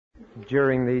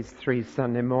During these 3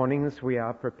 Sunday mornings, we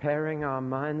are preparing our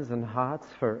minds and hearts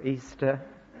for Easter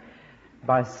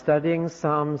by studying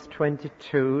Psalms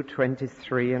 22,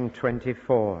 23, and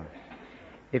 24.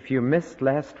 If you missed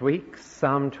last week's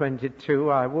Psalm 22,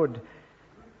 I would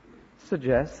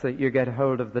suggest that you get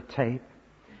hold of the tape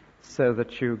so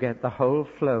that you get the whole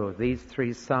flow. These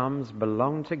 3 Psalms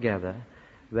belong together.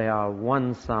 They are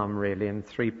one psalm, really, in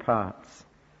 3 parts.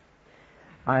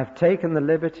 I have taken the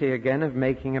liberty again of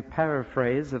making a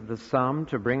paraphrase of the psalm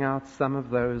to bring out some of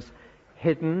those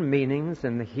hidden meanings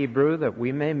in the Hebrew that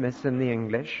we may miss in the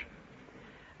English,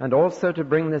 and also to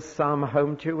bring this psalm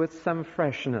home to you with some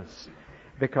freshness,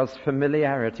 because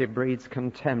familiarity breeds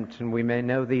contempt, and we may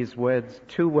know these words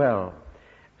too well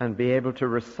and be able to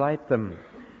recite them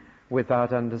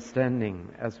without understanding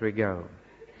as we go.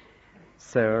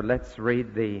 So let's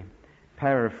read the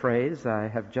paraphrase. I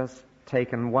have just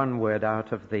taken one word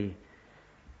out of the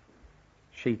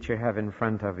sheet you have in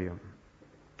front of you.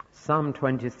 Psalm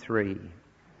 23.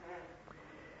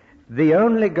 The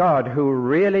only God who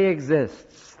really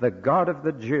exists, the God of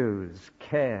the Jews,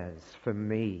 cares for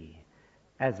me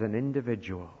as an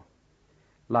individual,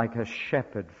 like a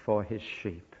shepherd for his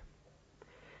sheep,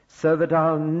 so that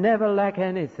I'll never lack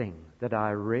anything that I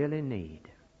really need.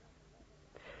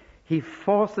 He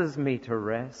forces me to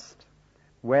rest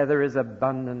where there is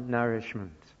abundant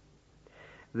nourishment.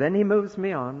 Then he moves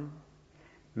me on,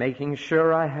 making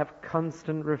sure I have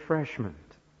constant refreshment.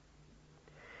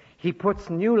 He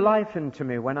puts new life into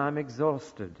me when I'm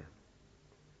exhausted.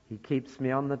 He keeps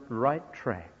me on the right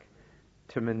track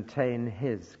to maintain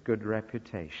his good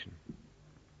reputation.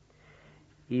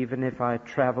 Even if I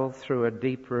travel through a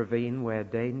deep ravine where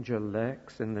danger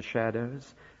lurks in the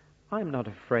shadows, I'm not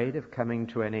afraid of coming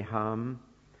to any harm,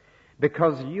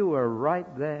 because you are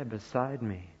right there beside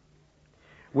me.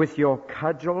 With your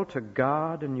cudgel to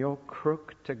guard and your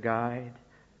crook to guide,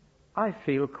 I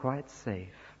feel quite safe.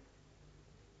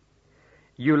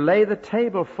 You lay the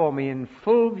table for me in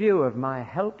full view of my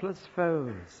helpless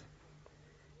foes.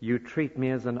 You treat me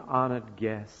as an honored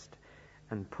guest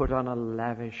and put on a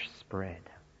lavish spread.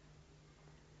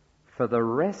 For the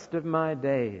rest of my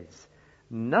days,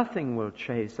 nothing will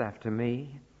chase after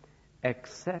me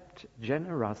except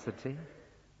generosity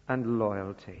and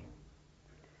loyalty.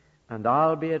 And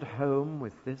I'll be at home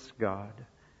with this God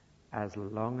as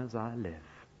long as I live.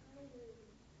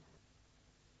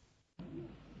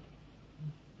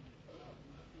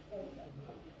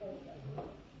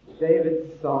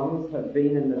 David's songs have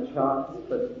been in the charts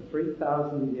for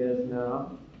 3,000 years now.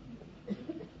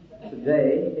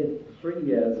 Today, 3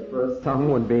 years for a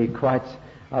song would be quite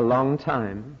a long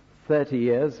time. 30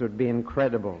 years would be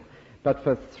incredible. But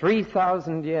for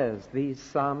 3,000 years, these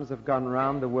psalms have gone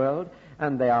round the world,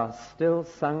 and they are still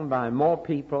sung by more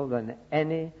people than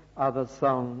any other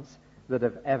songs that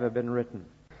have ever been written.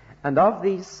 And of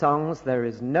these songs, there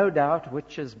is no doubt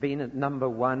which has been at number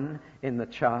 1 in the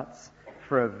charts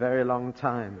for a very long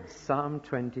time. Psalm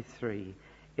 23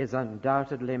 is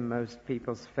undoubtedly most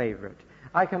people's favorite.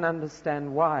 I can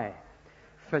understand why.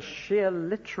 For sheer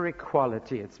literary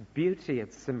quality, its beauty,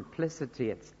 its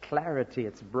simplicity, its clarity,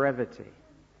 its brevity,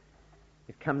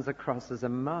 it comes across as a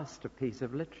masterpiece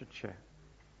of literature.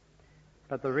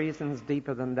 But the reason's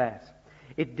deeper than that.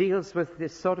 It deals with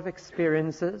this sort of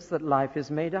experiences that life is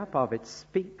made up of. It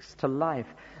speaks to life.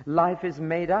 Life is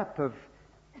made up of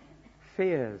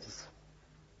fears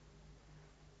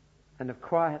and of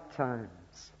quiet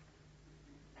times.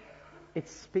 It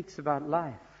speaks about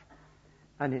life.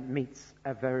 And it meets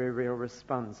a very real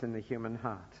response in the human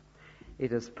heart.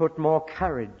 It has put more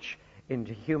courage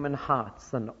into human hearts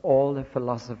than all the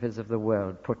philosophies of the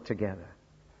world put together,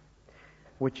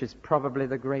 which is probably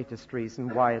the greatest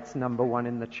reason why it's number 1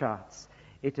 in the charts.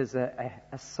 It is a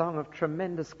song of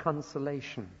tremendous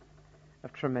consolation,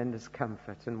 of tremendous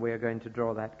comfort, and we are going to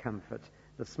draw that comfort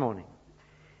this morning.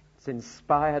 It's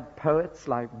inspired poets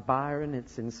like Byron,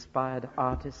 it's inspired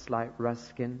artists like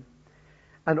Ruskin.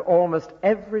 And almost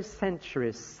every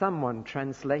century, someone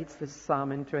translates this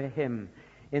psalm into a hymn.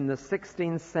 In the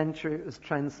 16th century, it was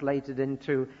translated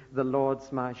into "The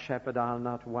Lord's my shepherd, I'll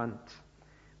not want,"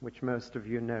 which most of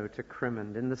you know, to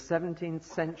Crimond. In the 17th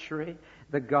century,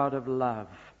 "The God of Love."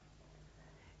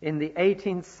 In the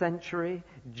 18th century,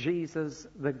 "Jesus,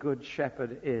 the Good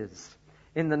Shepherd is."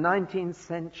 In the 19th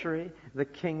century, "The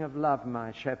King of Love,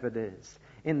 my shepherd is."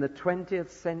 In the 20th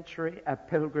century, "A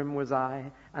pilgrim was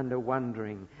I and a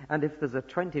wandering." And if there's a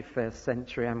 21st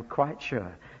century, I'm quite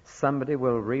sure somebody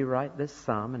will rewrite this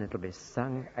psalm and it'll be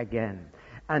sung again.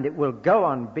 And it will go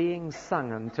on being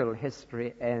sung until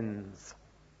history ends.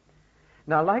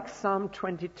 Now, like Psalm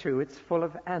 22, it's full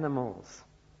of animals.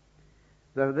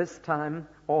 Though this time,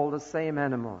 all the same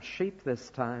animals. Sheep this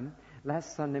time.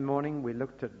 Last Sunday morning we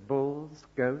looked at bulls,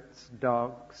 goats,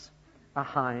 dogs, a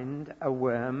hind, a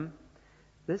worm.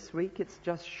 This week it's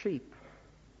just sheep.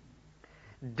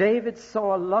 David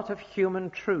saw a lot of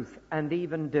human truth and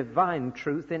even divine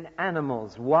truth in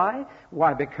animals. Why?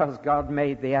 Why? Because God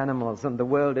made the animals and the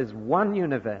world is one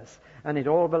universe and it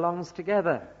all belongs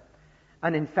together.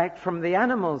 And in fact, from the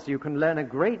animals you can learn a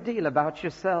great deal about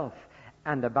yourself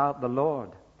and about the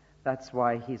Lord. That's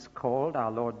why he's called,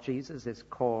 our Lord Jesus is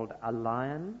called a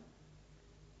lion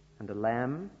and a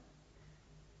lamb,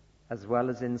 as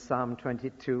well as in Psalm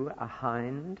 22, a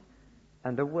hind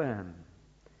and a worm.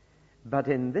 But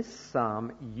in this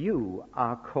psalm, you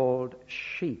are called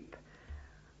sheep,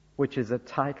 which is a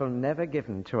title never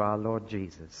given to our Lord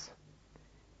Jesus.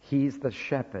 He's the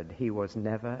shepherd. He was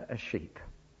never a sheep.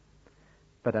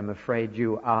 But I'm afraid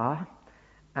you are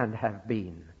and have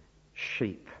been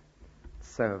sheep.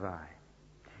 So have I.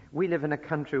 We live in a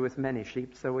country with many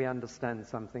sheep, so we understand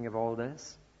something of all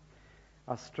this.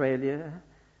 Australia,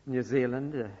 New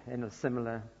Zealand are in a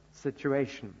similar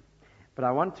situation. But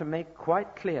I want to make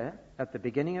quite clear at the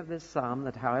beginning of this psalm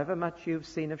that however much you've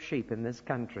seen of sheep in this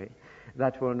country,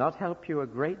 that will not help you a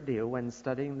great deal when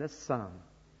studying this psalm.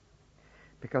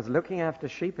 Because looking after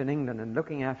sheep in England and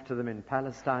looking after them in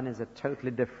Palestine is a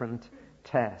totally different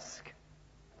task.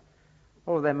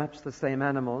 Oh, they're much the same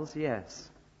animals, yes.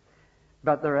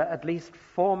 But there are at least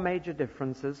 4 major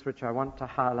differences which I want to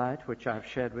highlight, which I've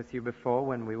shared with you before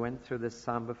when we went through this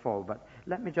psalm before. But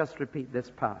let me just repeat this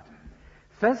part.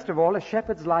 First of all, a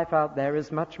shepherd's life out there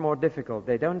is much more difficult.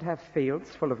 They don't have fields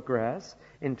full of grass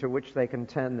into which they can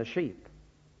turn the sheep.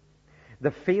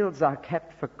 The fields are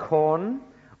kept for corn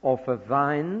or for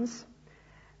vines,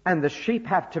 and the sheep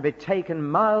have to be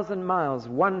taken miles and miles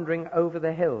wandering over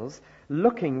the hills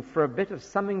looking for a bit of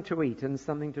something to eat and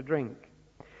something to drink.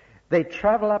 They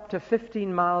travel up to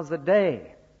 15 miles a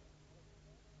day,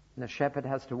 and the shepherd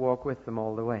has to walk with them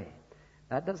all the way.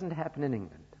 That doesn't happen in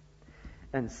England.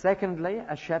 And secondly,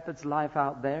 a shepherd's life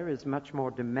out there is much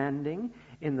more demanding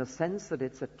in the sense that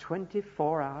it's a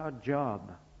 24-hour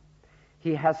job.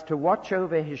 He has to watch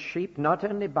over his sheep not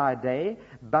only by day,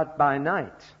 but by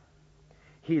night.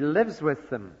 He lives with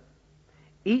them,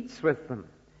 eats with them,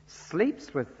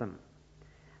 sleeps with them.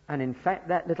 And in fact,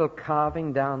 that little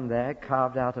carving down there,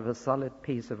 carved out of a solid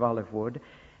piece of olive wood,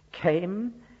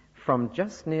 came from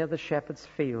just near the shepherd's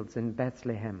fields in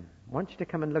Bethlehem. I want you to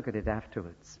come and look at it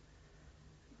afterwards.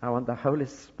 I want the Holy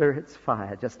Spirit's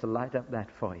fire just to light up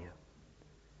that for you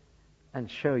and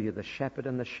show you the shepherd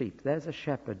and the sheep. There's a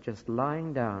shepherd just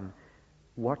lying down,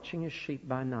 watching his sheep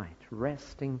by night,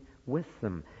 resting with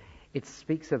them. It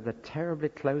speaks of the terribly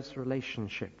close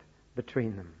relationship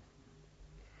between them.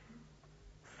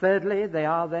 Thirdly, they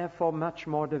are therefore much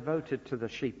more devoted to the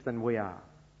sheep than we are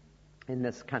in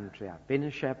this country. I've been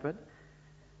a shepherd,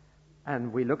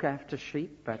 and we look after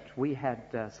sheep, but we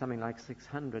had something like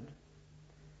 600.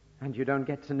 And you don't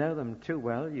get to know them too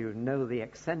well. You know the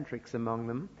eccentrics among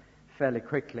them fairly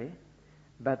quickly.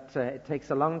 But it takes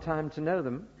a long time to know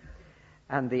them.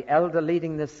 And the elder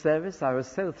leading this service, I was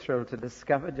so thrilled to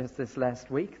discover just this last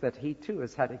week that he too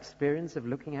has had experience of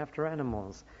looking after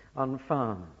animals on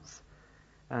farms.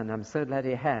 And I'm so glad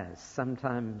he has.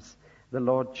 Sometimes the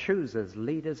Lord chooses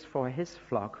leaders for his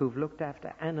flock who've looked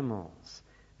after animals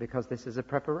because this is a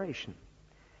preparation.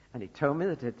 And he told me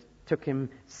that it took him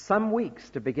some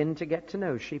weeks to begin to get to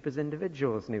know sheep as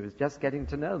individuals, and he was just getting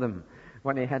to know them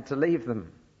when he had to leave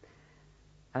them.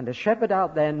 And a shepherd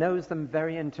out there knows them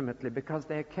very intimately because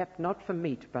they're kept not for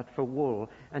meat but for wool,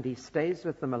 and he stays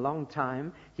with them a long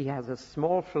time. He has a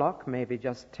small flock, maybe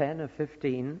just 10 or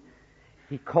 15.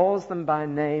 He calls them by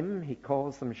name. He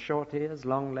calls them short ears,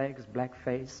 long legs, black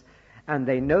face, and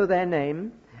they know their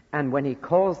name, and when he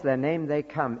calls their name, they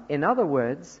come. In other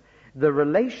words, the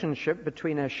relationship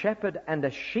between a shepherd and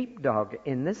a sheepdog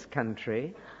in this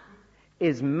country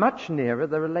is much nearer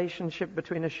the relationship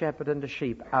between a shepherd and a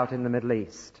sheep out in the Middle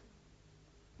East.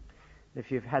 If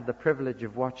you've had the privilege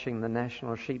of watching the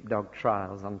national sheepdog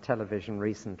trials on television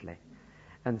recently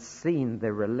and seen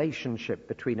the relationship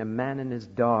between a man and his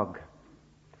dog,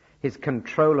 his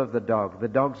control of the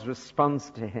dog's response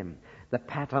to him, the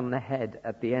pat on the head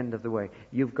at the end of the way,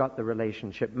 you've got the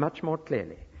relationship much more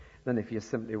clearly than if you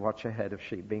simply watch a herd of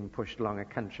sheep being pushed along a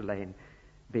country lane,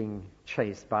 being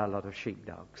chased by a lot of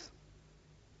sheepdogs.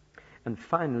 And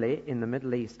finally, in the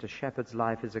Middle East, a shepherd's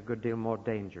life is a good deal more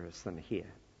dangerous than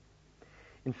here.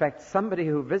 In fact, somebody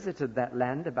who visited that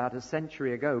land about a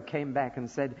century ago came back and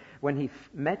said when he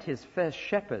met his first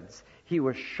shepherds, he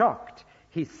was shocked.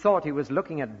 He thought he was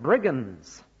looking at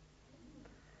brigands.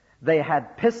 They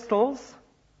had pistols,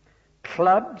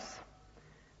 clubs,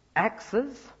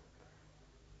 axes,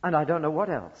 and I don't know what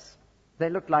else. They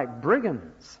looked like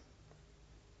brigands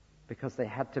because they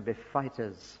had to be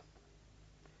fighters.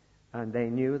 And they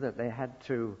knew that they had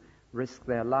to risk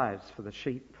their lives for the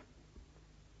sheep.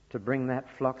 To bring that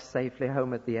flock safely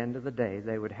home at the end of the day,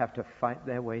 they would have to fight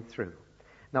their way through.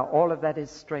 Now, all of that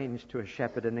is strange to a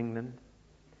shepherd in England.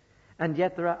 And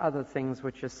yet there are other things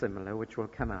which are similar, which will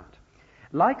come out.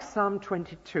 Like Psalm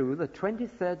 22, the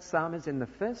 23rd Psalm is in the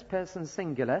first person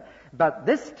singular, but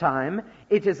this time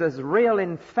it is as real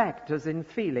in fact as in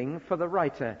feeling for the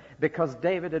writer, because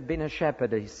David had been a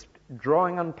shepherd. He's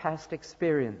drawing on past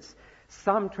experience.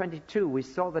 Psalm 22, we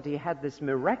saw that he had this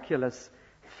miraculous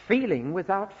feeling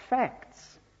without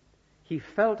facts. He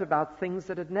felt about things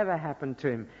that had never happened to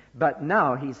him, but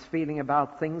now he's feeling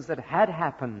about things that had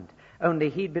happened, only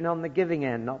he'd been on the giving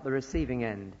end, not the receiving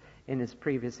end. In his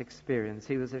previous experience,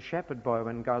 he was a shepherd boy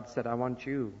when God said, I want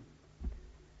you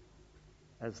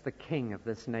as the king of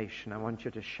this nation. I want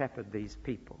you to shepherd these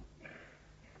people.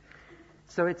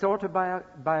 So it's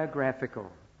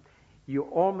autobiographical. You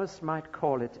almost might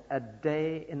call it a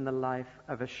day in the life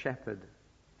of a shepherd.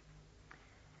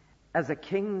 As a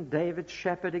king, David,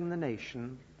 shepherding the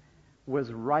nation,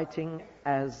 was writing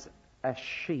as a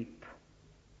sheep.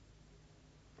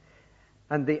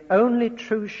 And the only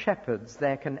true shepherds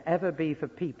there can ever be for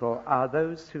people are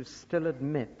those who still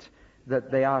admit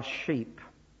that they are sheep.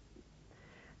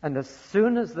 And as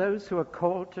soon as those who are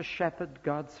called to shepherd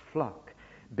God's flock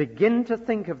begin to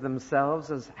think of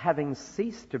themselves as having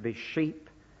ceased to be sheep,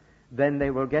 then they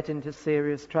will get into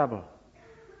serious trouble.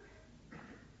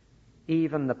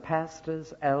 Even the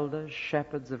pastors, elders,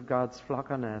 shepherds of God's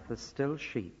flock on earth are still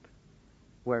sheep,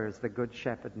 whereas the good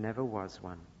shepherd never was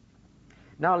one.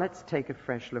 Now let's take a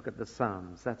fresh look at the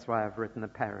Psalms. That's why I've written a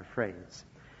paraphrase.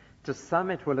 To some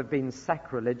it will have been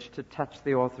sacrilege to touch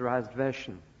the authorized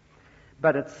version.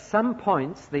 But at some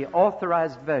points the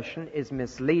authorized version is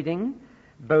misleading,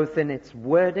 both in its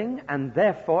wording and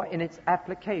therefore in its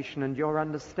application and your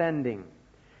understanding.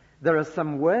 There are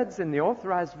some words in the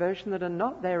authorized version that are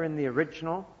not there in the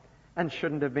original and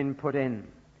shouldn't have been put in.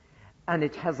 And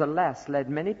it has, alas,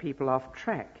 led many people off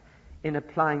track in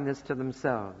applying this to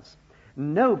themselves.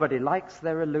 Nobody likes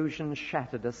their illusions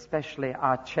shattered, especially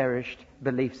our cherished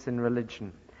beliefs in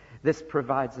religion. This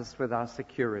provides us with our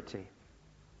security.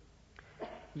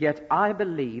 Yet I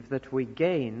believe that we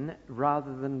gain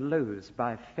rather than lose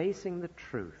by facing the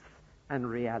truth and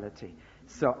reality.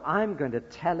 So I'm going to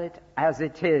tell it as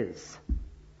it is,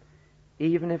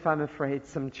 even if I'm afraid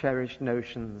some cherished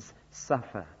notions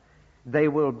suffer. They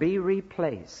will be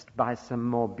replaced by some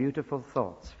more beautiful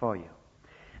thoughts for you.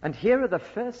 And here are the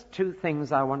first two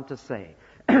things I want to say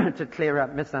to clear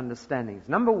up misunderstandings.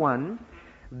 Number one,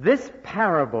 this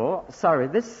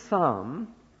psalm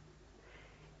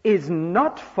is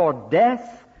not for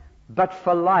death, but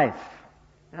for life.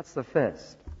 That's the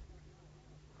first.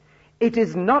 It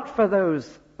is not for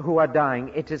those who are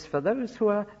dying. It is for those who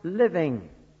are living.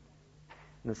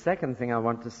 And the second thing I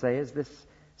want to say is this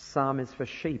psalm is for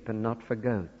sheep and not for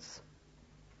goats.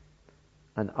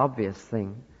 An obvious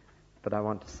thing, but I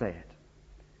want to say it.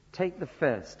 Take the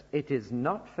first. It is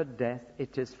not for death,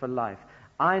 it is for life.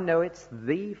 I know it's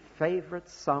the favorite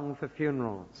song for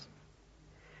funerals.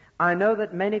 I know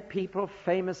that many people,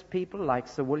 famous people like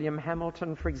Sir William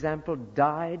Hamilton, for example,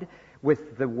 died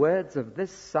with the words of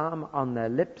this psalm on their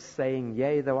lips, saying,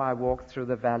 "Yea, though I walk through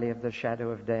the valley of the shadow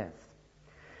of death."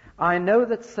 I know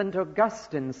that St.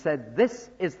 Augustine said, "This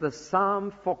is the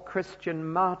psalm for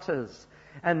Christian martyrs."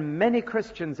 And many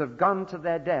Christians have gone to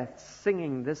their deaths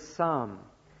singing this psalm.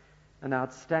 An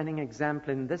outstanding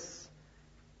example in this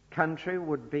country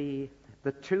would be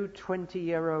the two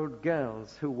 20-year-old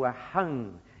girls who were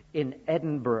hung in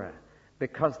Edinburgh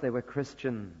because they were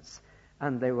Christians,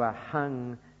 and they were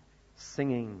hung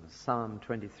singing Psalm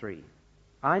 23.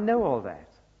 I know all that.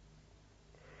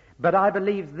 But I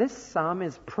believe this psalm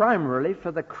is primarily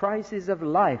for the crises of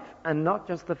life and not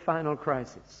just the final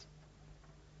crisis.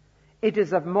 It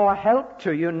is of more help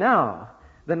to you now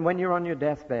than when you're on your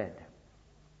deathbed,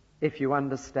 if you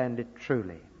understand it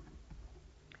truly.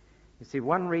 You see,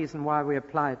 one reason why we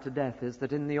apply it to death is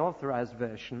that in the authorized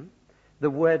version,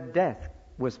 the word death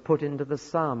was put into the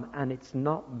psalm, and it's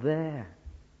not there.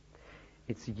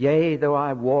 It's, "Yea, though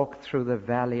I walk through the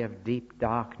valley of deep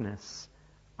darkness,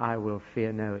 I will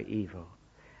fear no evil."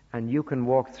 And you can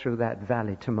walk through that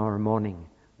valley tomorrow morning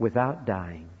without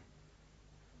dying.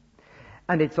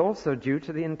 And it's also due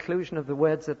to the inclusion of the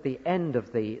words at the end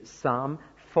of the psalm,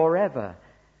 "forever,"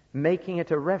 making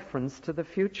it a reference to the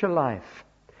future life.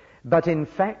 But in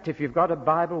fact, if you've got a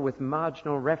Bible with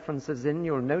marginal references in,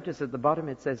 you'll notice at the bottom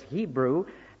it says Hebrew,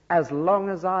 as long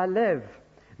as I live.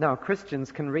 Now,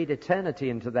 Christians can read eternity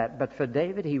into that, but for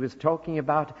David, he was talking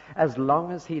about as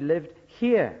long as he lived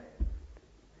here.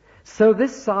 So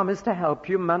this psalm is to help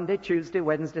you Monday, Tuesday,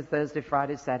 Wednesday, Thursday,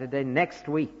 Friday, Saturday, next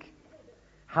week,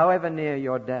 however near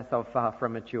your death or far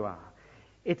from it you are.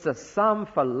 It's a psalm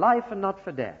for life and not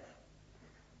for death.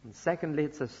 And secondly,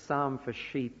 it's a psalm for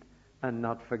sheep and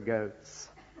not for goats.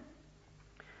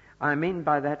 I mean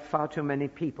by that, far too many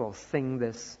people sing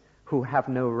this who have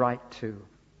no right to.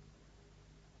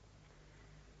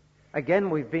 Again,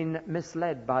 we've been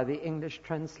misled by the English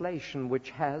translation, which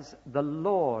has, the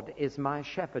Lord is my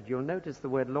shepherd. You'll notice the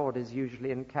word Lord is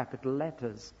usually in capital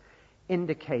letters,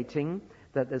 indicating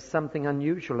that there's something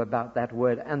unusual about that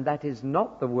word, and that is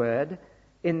not the word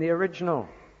in the original.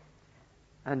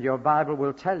 And your Bible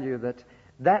will tell you that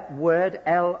that word,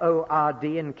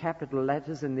 L-O-R-D, in capital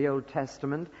letters in the Old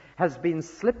Testament, has been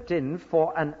slipped in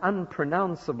for an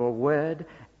unpronounceable word,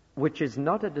 which is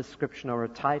not a description or a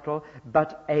title,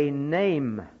 but a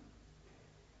name.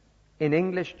 In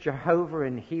English, Jehovah;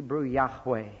 in Hebrew,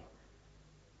 Yahweh.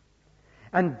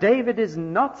 And David is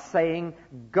not saying,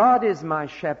 God is my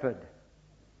shepherd.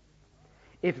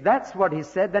 If that's what he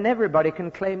said, then everybody can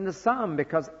claim the psalm,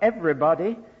 because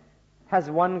everybody has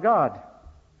one God,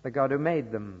 the God who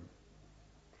made them.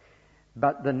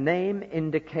 But the name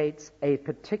indicates a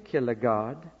particular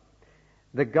God,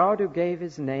 the God who gave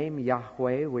his name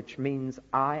Yahweh, which means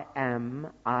I am,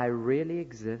 I really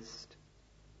exist.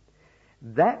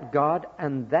 That God,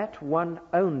 and that one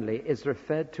only, is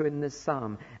referred to in this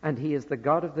psalm, and he is the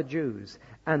God of the Jews,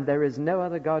 and there is no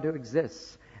other God who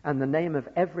exists, and the name of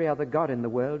every other God in the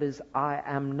world is I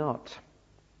am not.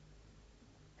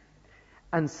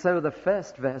 And so the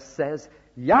first verse says,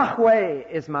 Yahweh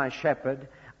is my shepherd,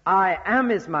 I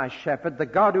am is my shepherd, the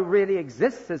God who really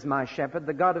exists is my shepherd,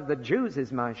 the God of the Jews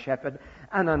is my shepherd,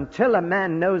 and until a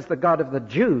man knows the God of the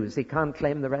Jews, he can't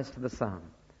claim the rest of the psalm.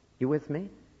 You with me?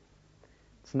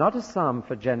 It's not a psalm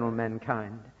for general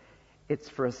mankind. It's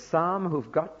for a psalm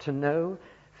who've got to know,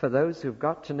 for those who've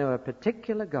got to know a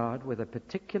particular God with a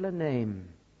particular name.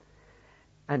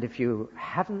 And if you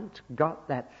haven't got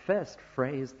that first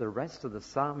phrase, the rest of the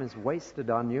psalm is wasted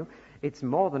on you. It's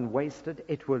more than wasted.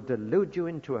 It will delude you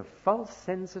into a false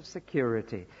sense of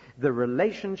security. The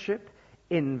relationship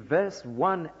in verse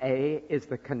 1a is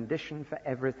the condition for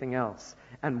everything else.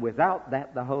 And without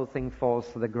that, the whole thing falls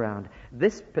to the ground.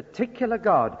 This particular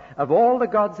God, of all the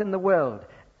gods in the world,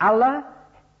 Allah,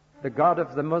 the God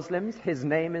of the Muslims, his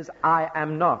name is I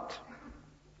am not.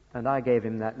 And I gave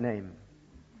him that name.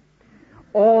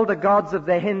 All the gods of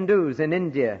the Hindus in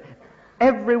India,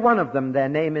 every one of them, their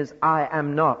name is I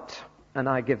am not. And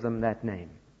I give them that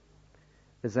name.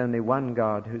 There's only one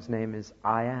God whose name is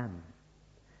I am.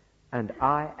 And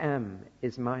I am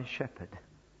is my shepherd.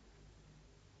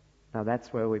 Now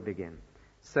that's where we begin.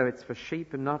 So it's for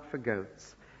sheep and not for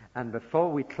goats. And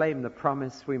before we claim the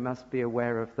promise, we must be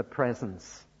aware of the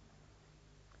presence.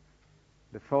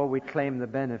 Before we claim the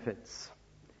benefits,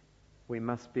 we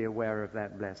must be aware of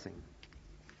that blessing.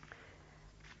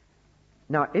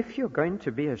 Now, if you're going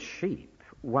to be a sheep,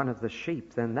 one of the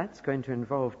sheep, then that's going to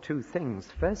involve two things.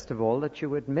 First of all, that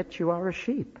you admit you are a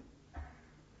sheep.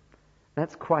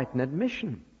 That's quite an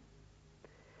admission.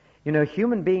 You know,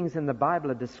 human beings in the Bible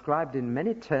are described in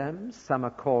many terms. Some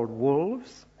are called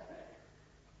wolves,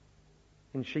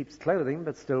 in sheep's clothing,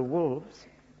 but still wolves.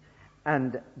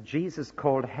 And Jesus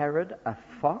called Herod a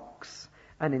fox.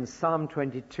 And in Psalm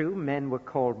 22, men were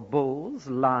called bulls,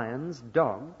 lions,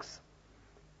 dogs.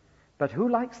 But who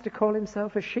likes to call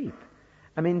himself a sheep?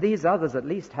 I mean, these others at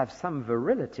least have some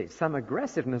virility, some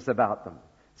aggressiveness about them,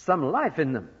 some life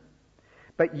in them.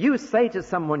 But you say to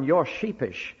someone, you're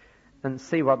sheepish, and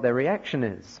see what their reaction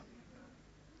is.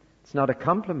 It's not a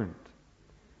compliment.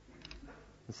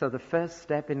 And so the first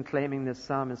step in claiming this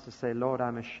psalm is to say, Lord,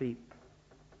 I'm a sheep,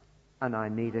 and I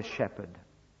need a shepherd.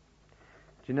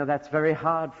 Do you know that's very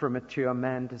hard for a mature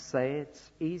man to say?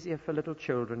 It's easier for little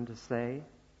children to say.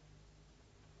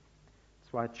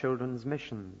 That's why children's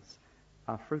missions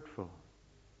are fruitful.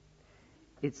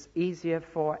 It's easier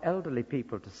for elderly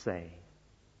people to say,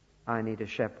 I need a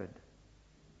shepherd.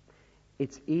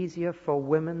 It's easier for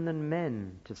women than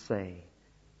men to say,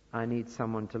 I need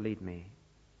someone to lead me.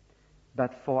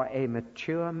 But for a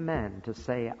mature man to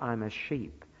say, I'm a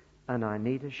sheep and I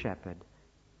need a shepherd,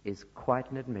 is quite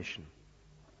an admission.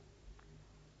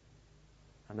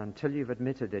 And until you've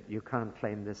admitted it, you can't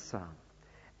claim this psalm.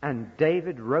 And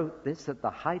David wrote this at the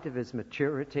height of his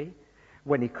maturity,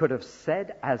 when he could have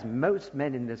said, as most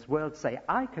men in this world say,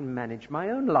 I can manage my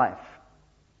own life.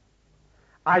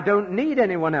 I don't need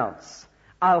anyone else.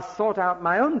 I'll sort out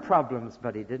my own problems.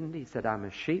 But he didn't. He said, I'm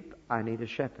a sheep. I need a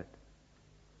shepherd.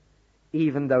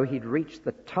 Even though he'd reached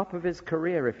the top of his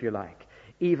career, if you like,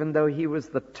 even though he was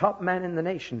the top man in the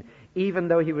nation, even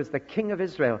though he was the king of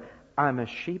Israel, I'm a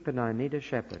sheep and I need a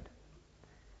shepherd.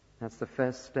 That's the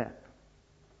first step.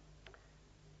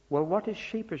 Well, what is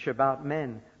sheepish about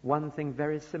men? One thing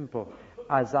very simple.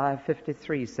 Isaiah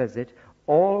 53 says it,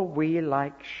 all we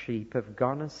like sheep have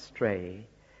gone astray.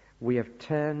 We have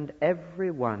turned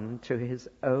every one to his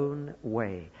own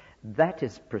way. That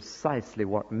is precisely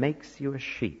what makes you a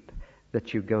sheep,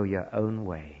 that you go your own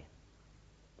way.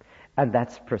 And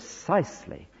that's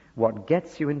precisely what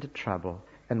gets you into trouble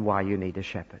and why you need a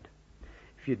shepherd.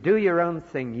 If you do your own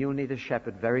thing, you'll need a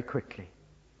shepherd very quickly.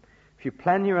 If you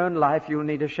plan your own life, you'll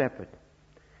need a shepherd.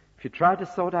 If you try to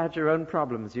sort out your own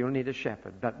problems, you'll need a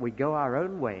shepherd. But we go our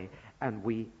own way and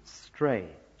we stray,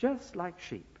 just like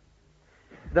sheep.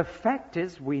 The fact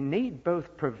is, we need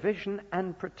both provision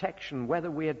and protection,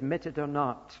 whether we admit it or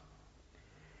not.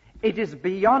 It is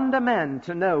beyond a man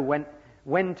to know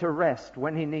when to rest,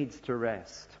 when he needs to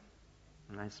rest.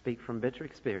 And I speak from bitter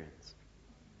experience.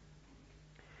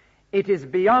 It is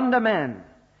beyond a man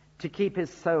to keep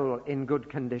his soul in good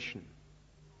condition.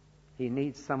 He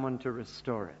needs someone to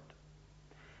restore it.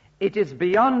 It is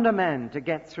beyond a man to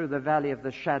get through the valley of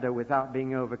the shadow without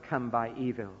being overcome by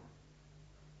evil.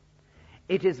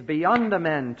 It is beyond a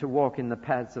man to walk in the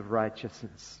paths of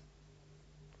righteousness.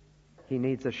 He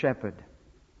needs a shepherd.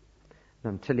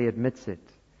 Until he admits it,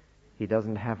 he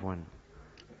doesn't have one.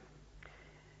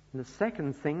 And the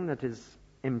second thing that is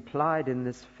implied in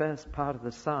this first part of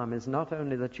the psalm is not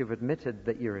only that you've admitted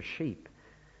that you're a sheep,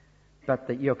 but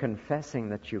that you're confessing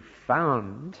that you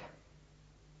found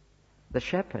the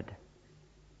shepherd.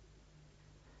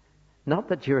 Not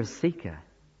that you're a seeker,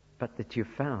 but that you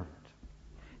found.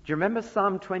 Do you remember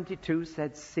Psalm 22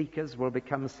 said seekers will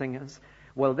become singers?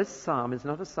 Well, this psalm is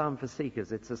not a psalm for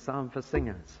seekers, it's a psalm for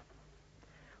singers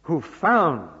who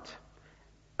found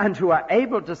and who are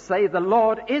able to say, the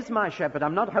Lord is my shepherd.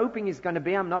 I'm not hoping he's going to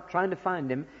be. I'm not trying to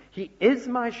find him. He is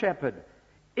my shepherd.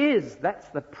 Is, that's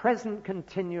the present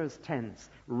continuous tense,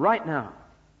 right now.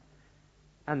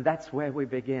 And that's where we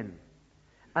begin.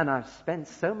 And I've spent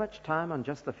so much time on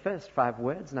just the first 5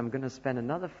 words, and I'm going to spend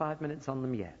another 5 minutes on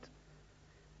them yet.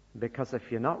 Because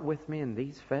if you're not with me in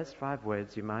these first 5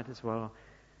 words, you might as well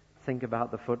think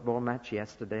about the football match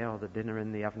yesterday or the dinner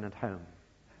in the oven at home.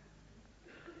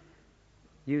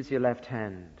 Use your left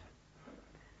hand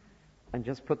and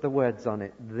just put the words on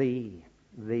it.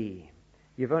 The.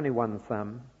 You've only one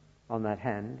thumb on that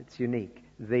hand. It's unique.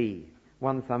 The.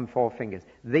 1 thumb, 4 fingers.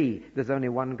 There's only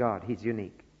one God. He's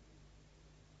unique.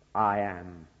 I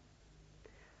am.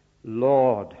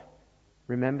 Lord.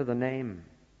 Remember the name.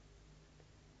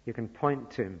 You can point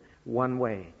to him one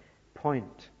way.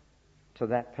 Point to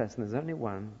that person. There's only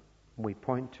one. We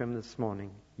point to him this morning.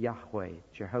 Yahweh,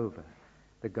 Jehovah.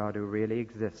 The God who really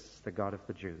exists, the God of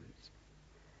the Jews.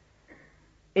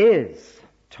 Is,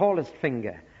 tallest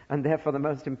finger, and therefore the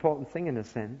most important thing in a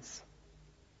sense,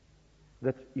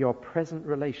 that your present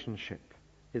relationship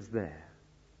is there.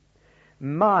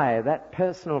 My, that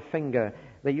personal finger,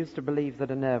 they used to believe that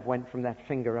a nerve went from that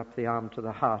finger up the arm to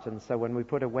the heart, and so when we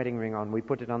put a wedding ring on, we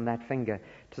put it on that finger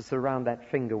to surround that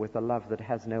finger with a love that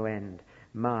has no end.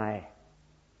 My.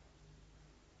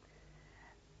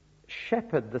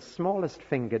 Shepherd, the smallest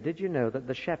finger. Did you know that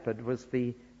the shepherd was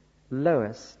the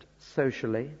lowest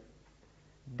socially,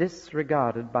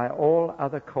 disregarded by all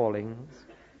other callings?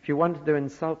 If you wanted to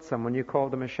insult someone, you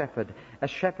called them a shepherd. A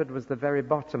shepherd was the very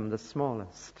bottom, the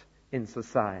smallest in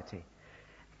society.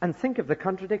 And think of the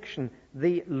contradiction.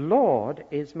 The Lord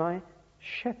is my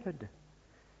shepherd.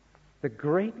 The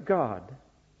great God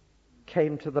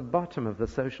came to the bottom of the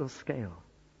social scale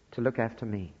to look after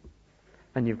me.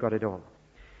 And you've got it all.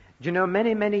 Do you know,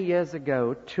 many, many years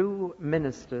ago, 2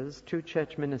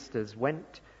 church ministers,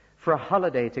 went for a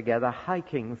holiday together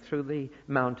hiking through the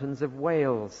mountains of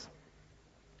Wales.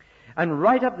 And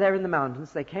right up there in the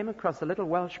mountains, they came across a little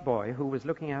Welsh boy who was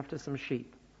looking after some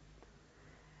sheep.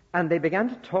 And they began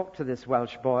to talk to this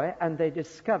Welsh boy, and they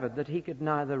discovered that he could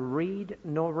neither read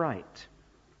nor write.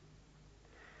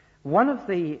 One of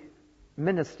the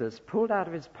ministers pulled out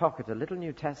of his pocket a little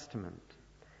New Testament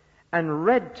and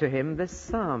read to him this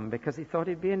psalm because he thought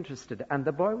he'd be interested. And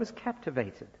the boy was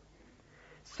captivated.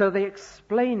 So they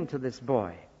explained to this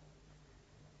boy.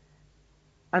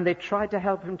 And they tried to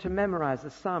help him to memorize the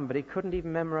psalm, but he couldn't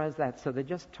even memorize that. So they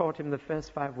just taught him the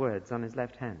first 5 words on his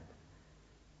left hand,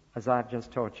 as I've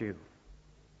just taught you.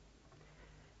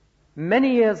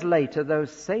 Many years later,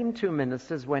 those same two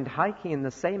ministers went hiking in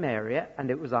the same area,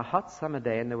 and it was a hot summer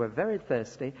day, and they were very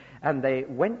thirsty, and they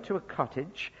went to a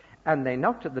cottage, and they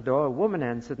knocked at the door. A woman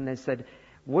answered, and they said,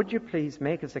 "Would you please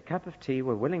make us a cup of tea?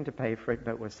 We're willing to pay for it,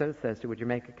 but we're so thirsty. Would you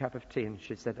make a cup of tea?" And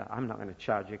she said, "I'm not going to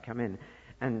charge you. Come in."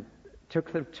 And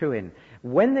took them two in.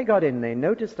 When they got in, they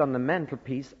noticed on the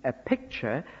mantelpiece a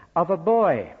picture of a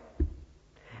boy.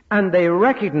 And they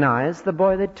recognized the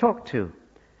boy they'd talked to.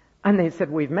 And they said,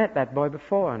 "We've met that boy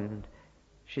before." And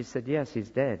she said, "Yes,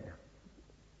 he's dead."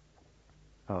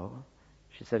 "Oh."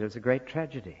 She said, "It was a great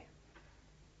tragedy.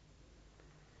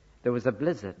 There was a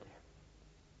blizzard.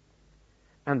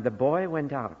 And the boy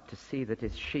went out to see that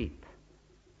his sheep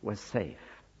were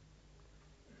safe.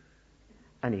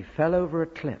 And he fell over a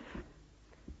cliff,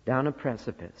 down a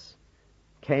precipice,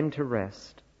 came to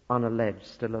rest on a ledge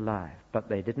still alive. But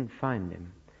they didn't find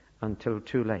him until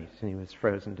too late, and he was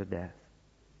frozen to death.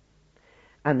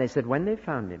 And they said when they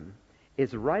found him,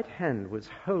 his right hand was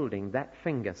holding that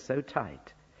finger so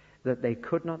tight that they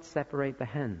could not separate the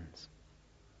hands.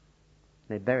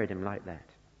 They buried him like that.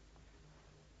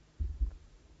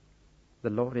 The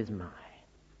Lord is my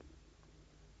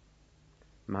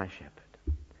shepherd.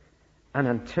 And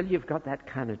until you've got that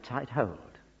kind of tight hold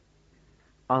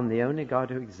on the only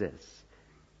God who exists,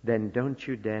 then don't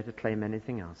you dare to claim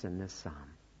anything else in this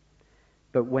psalm.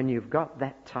 But when you've got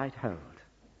that tight hold,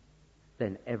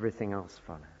 then everything else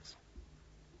follows.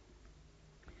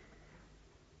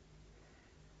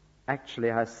 Actually,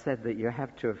 I said that you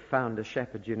have to have found a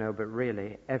shepherd, but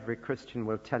really, every Christian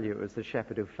will tell you it was the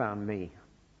shepherd who found me.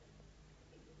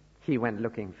 He went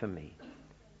looking for me.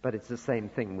 But it's the same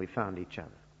thing, we found each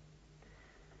other.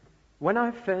 When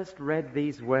I first read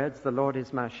these words, "The Lord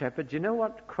is my shepherd," do you know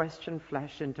what question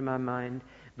flashed into my mind?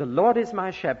 The Lord is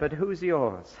my shepherd, who's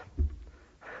yours?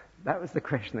 That was the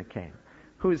question that came.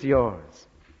 Who's yours?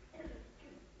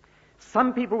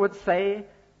 Some people would say,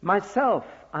 myself,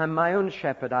 I'm my own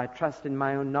shepherd. I trust in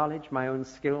my own knowledge, my own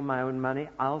skill, my own money.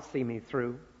 I'll see me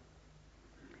through.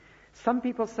 Some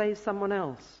people say someone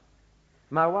else.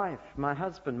 My wife, my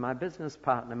husband, my business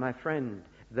partner, my friend.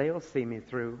 They'll see me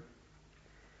through.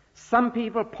 Some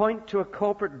people point to a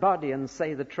corporate body and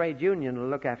say the trade union will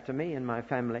look after me and my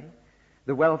family.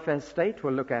 The welfare state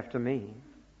will look after me.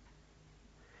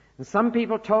 And some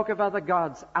people talk of other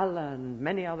gods, Allah and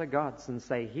many other gods, and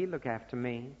say, He'll look after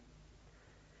me.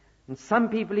 And some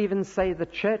people even say the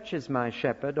church is my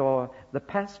shepherd or the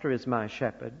pastor is my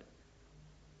shepherd.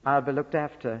 I'll be looked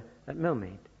after at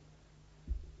Millmead.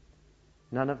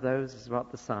 None of those is what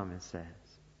the psalmist says.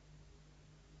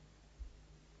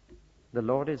 The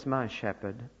Lord is my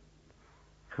shepherd.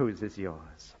 Whose is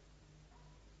yours?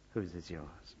 Whose is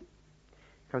yours?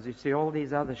 Because you see, all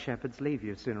these other shepherds leave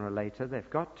you sooner or later. They've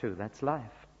got to. That's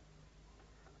life.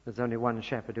 There's only one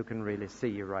shepherd who can really see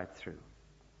you right through.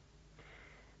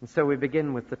 And so we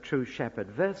begin with the true shepherd.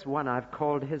 Verse 1 I've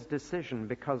called his decision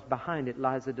because behind it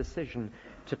lies a decision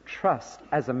to trust,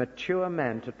 as a mature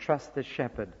man, to trust the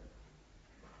shepherd.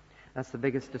 That's the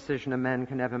biggest decision a man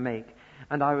can ever make.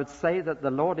 And I would say that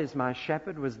the Lord is my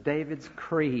shepherd was David's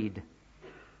creed.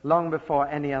 Long before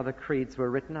any other creeds were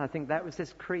written, I think that was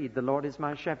his creed. The Lord is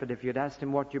my shepherd. If you'd asked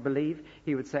him what you believe,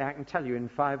 he would say, I can tell you in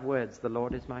 5 words, the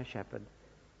Lord is my shepherd.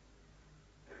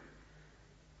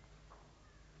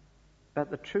 But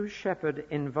the true shepherd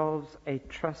involves a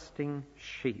trusting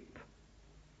sheep.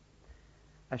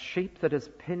 A sheep that has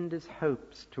pinned his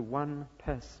hopes to one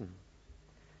person.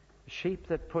 A sheep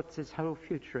that puts his whole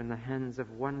future in the hands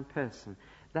of one person.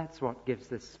 That's what gives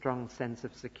this strong sense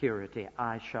of security.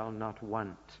 I shall not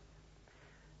want.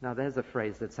 Now there's a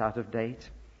phrase that's out of date.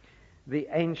 The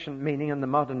ancient meaning and the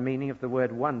modern meaning of the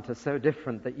word want are so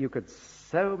different that you could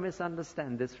so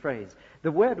misunderstand this phrase.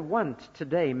 The word want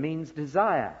today means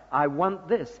desire. I want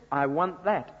this. I want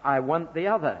that. I want the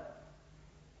other.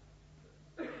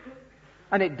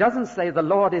 And it doesn't say the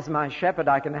Lord is my shepherd,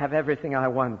 I can have everything I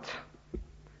want.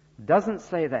 Doesn't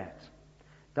say that.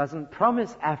 Doesn't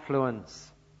promise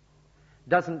affluence.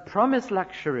 Doesn't promise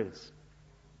luxuries.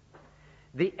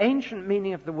 The ancient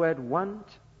meaning of the word want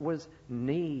was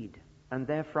need, and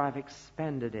therefore I've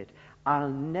expanded it. I'll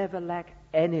never lack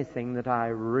anything that I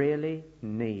really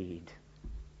need.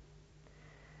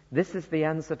 This is the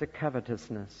answer to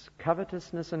covetousness.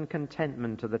 Covetousness and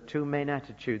contentment are the 2 main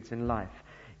attitudes in life.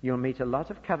 You'll meet a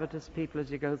lot of covetous people as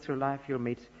you go through life. You'll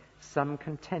meet some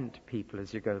content people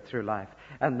as you go through life.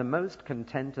 And the most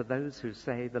content are those who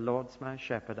say, the Lord's my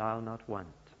shepherd, I'll not want.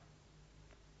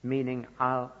 Meaning,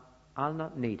 I'll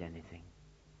not need anything.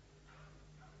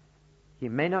 He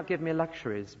may not give me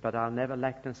luxuries, but I'll never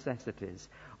lack necessities.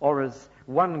 Or as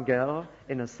one girl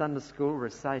in a Sunday school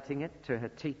reciting it to her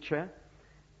teacher,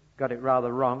 got it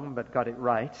rather wrong, but got it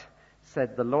right,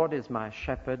 said, "The Lord is my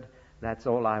shepherd, that's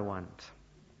all I want."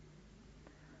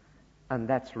 And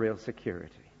that's real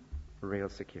security. Real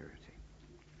security.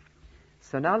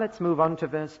 So now let's move on to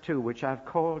verse 2, which I've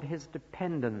called his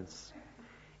dependence.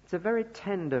 It's a very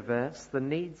tender verse. The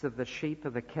needs of the sheep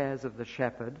are the cares of the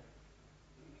shepherd,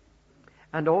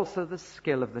 and also the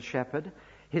skill of the shepherd,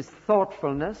 his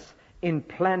thoughtfulness in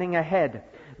planning ahead.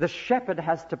 The shepherd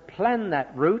has to plan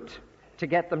that route to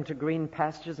get them to green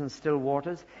pastures and still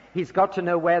waters. He's got to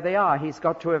know where they are. He's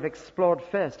got to have explored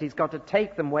first. He's got to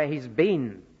take them where he's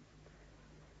been.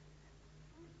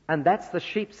 And that's the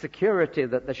sheep's security,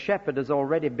 that the shepherd has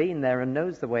already been there and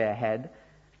knows the way ahead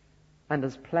and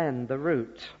has planned the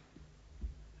route.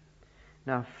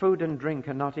 Now, food and drink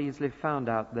are not easily found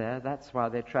out there. That's why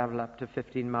they travel up to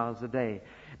 15 miles a day.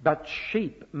 But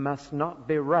sheep must not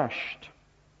be rushed.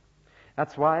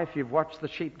 That's why if you've watched the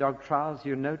sheepdog trials,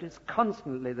 you notice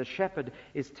constantly the shepherd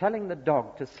is telling the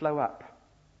dog to slow up.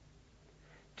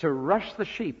 To rush the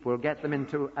sheep will get them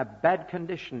into a bad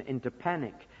condition, into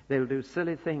panic. They'll do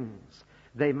silly things.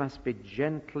 They must be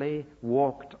gently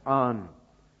walked on.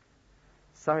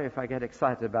 Sorry if I get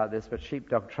excited about this, but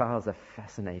sheepdog trials are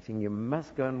fascinating. You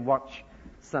must go and watch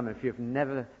some if you've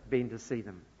never been to see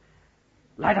them.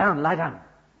 Lie down,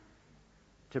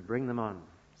 to bring them on.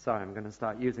 Sorry, I'm going to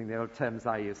start using the old terms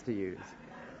I used to use.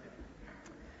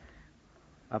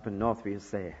 Up in North we used to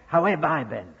say, "How are by,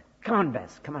 Ben? Come on,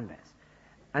 Bess.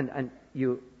 And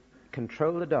you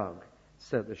control the dog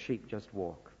so the sheep just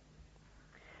walk.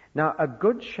 Now, a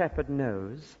good shepherd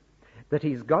knows that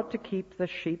he's got to keep the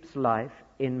sheep's life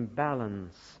in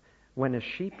balance. When a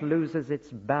sheep loses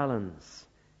its balance,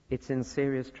 it's in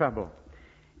serious trouble.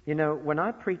 You know, when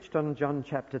I preached on John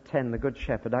chapter 10, the Good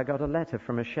Shepherd, I got a letter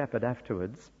from a shepherd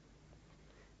afterwards,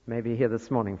 maybe here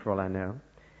this morning for all I know,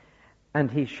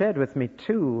 and he shared with me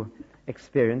 2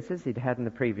 experiences he'd had in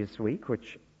the previous week,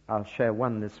 which I'll share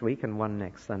one this week and one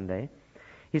next Sunday.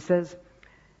 He says,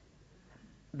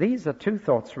 these are 2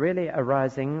 thoughts really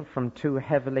arising from 2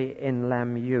 heavily in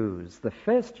lamb ewes. The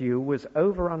first ewe was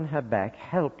over on her back,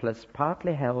 helpless,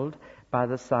 partly held by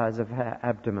the size of her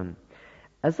abdomen.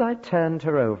 As I turned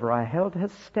her over, I held her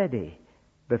steady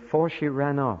before she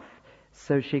ran off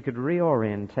so she could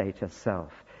reorientate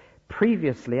herself.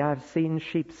 Previously, I've seen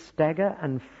sheep stagger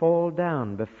and fall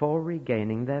down before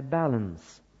regaining their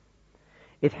balance.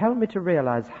 It helped me to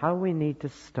realize how we need to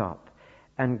stop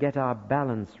and get our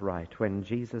balance right when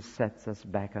Jesus sets us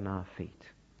back on our feet."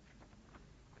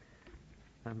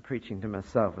 I'm preaching to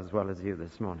myself as well as you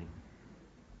this morning.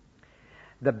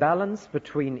 The balance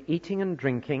between eating and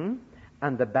drinking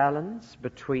and the balance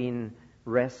between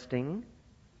resting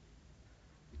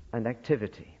and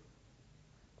activity.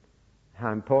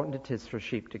 How important it is for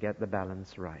sheep to get the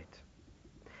balance right.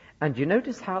 And you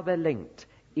notice how they're linked.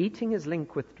 Eating is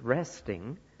linked with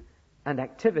resting, and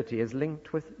activity is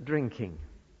linked with drinking.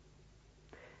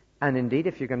 And indeed,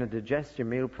 if you're going to digest your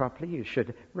meal properly, you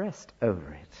should rest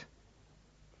over it.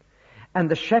 And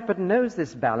the shepherd knows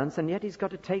this balance, and yet he's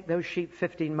got to take those sheep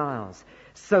 15 miles.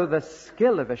 So the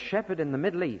skill of a shepherd in the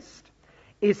Middle East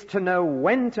is to know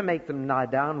when to make them lie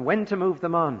down, when to move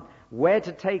them on, where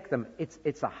to take them.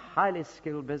 It's a highly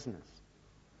skilled business.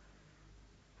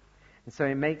 And so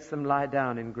he makes them lie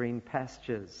down in green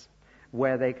pastures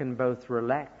where they can both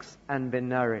relax and be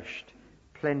nourished.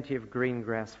 Plenty of green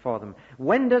grass for them.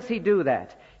 When does he do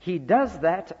that? He does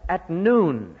that at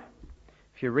noon.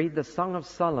 If you read the Song of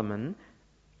Solomon,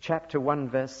 chapter 1,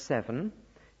 verse 7,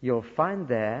 you'll find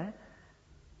there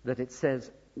that it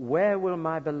says, "Where will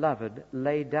my beloved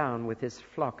lay down with his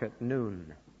flock at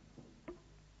noon?"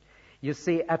 You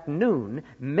see, at noon,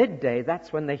 midday,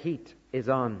 that's when the heat is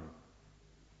on.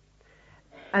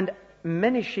 And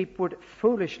many sheep would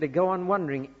foolishly go on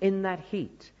wandering in that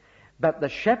heat. But the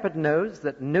shepherd knows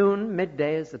that noon,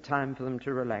 midday, is the time for them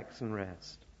to relax and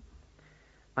rest.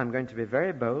 I'm going to be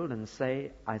very bold and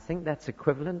say, I think that's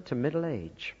equivalent to middle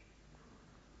age.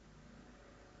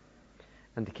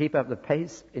 And to keep up the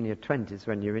pace in your 20s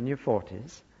when you're in your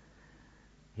 40s,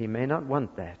 he may not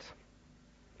want that.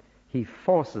 He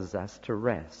forces us to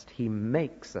rest. He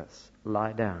makes us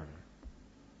lie down.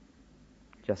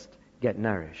 Just get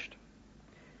nourished.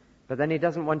 But then he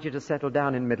doesn't want you to settle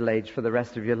down in middle age for the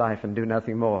rest of your life and do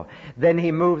nothing more. Then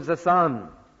he moves us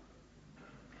on.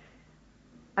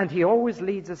 And he always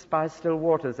leads us by still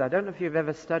waters. I don't know if you've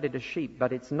ever studied a sheep,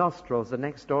 but its nostrils are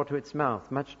next door to its mouth,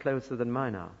 much closer than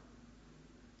mine are.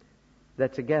 They're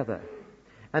together.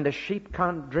 And a sheep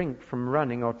can't drink from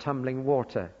running or tumbling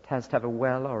water. It has to have a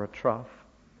well or a trough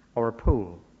or a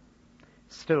pool.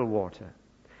 Still water.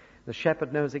 The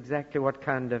shepherd knows exactly what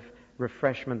kind of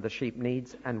refreshment the sheep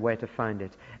needs and where to find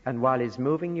it. And while he's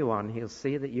moving you on, he'll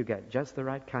see that you get just the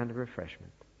right kind of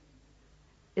refreshment.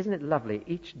 Isn't it lovely?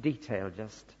 Each detail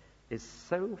just is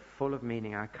so full of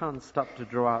meaning. I can't stop to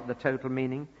draw out the total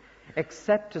meaning,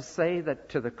 except to say that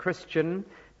to the Christian,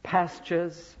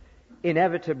 pastures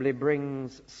inevitably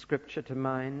brings Scripture to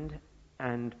mind,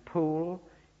 and pool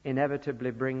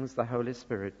inevitably brings the Holy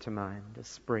Spirit to mind, a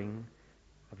spring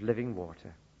of living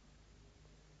water.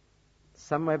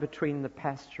 Somewhere between the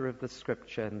pasture of the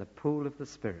Scripture and the pool of the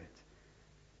Spirit,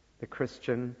 the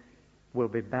Christian will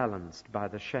be balanced by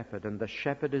the shepherd, and the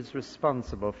shepherd is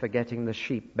responsible for getting the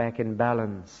sheep back in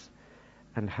balance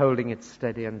and holding it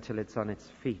steady until it's on its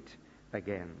feet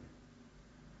again.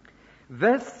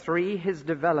 Verse 3, his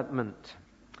development.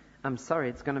 I'm sorry,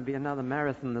 it's going to be another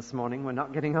marathon this morning. We're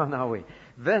not getting on, are we?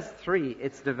 Verse 3,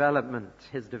 its development,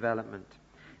 his development.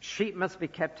 Sheep must be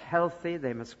kept healthy,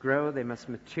 they must grow, they must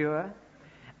mature.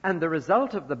 And the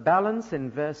result of the balance in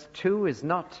verse 2 is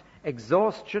not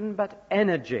exhaustion, but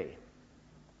energy.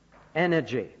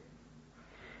 Energy.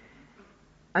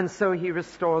 And so he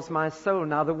restores my soul.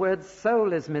 Now the word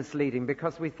soul is misleading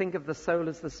because we think of the soul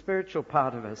as the spiritual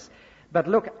part of us. But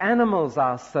look, animals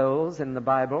are souls in the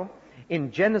Bible.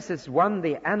 In Genesis 1,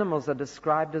 the animals are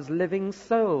described as living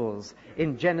souls.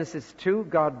 In Genesis 2,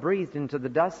 God breathed into the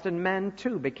dust and man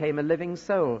too became a living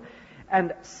soul.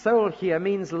 And soul here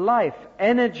means life,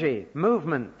 energy,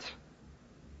 movement.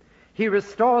 He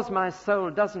restores my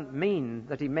soul doesn't mean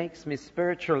that he makes me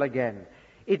spiritual again.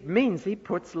 It means he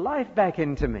puts life back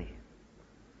into me.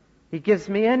 He gives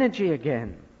me energy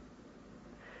again.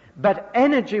 But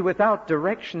energy without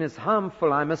direction is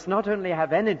harmful. I must not only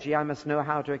have energy, I must know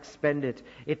how to expend it.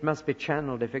 It must be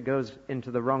channeled. If it goes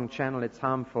into the wrong channel, it's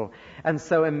harmful. And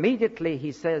so immediately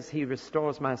he says he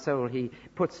restores my soul. He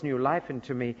puts new life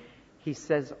into me. He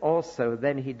says also,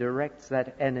 then he directs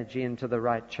that energy into the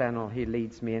right channel. He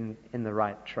leads me in the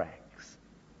right tracks.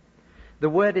 The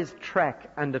word is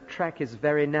track, and a track is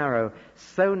very narrow.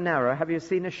 So narrow. Have you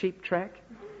seen a sheep track?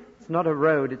 It's not a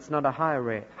road, it's not a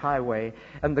highway.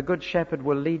 And the Good Shepherd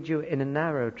will lead you in a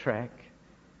narrow track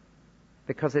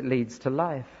because it leads to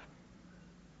life.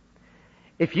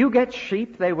 If you get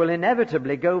sheep, they will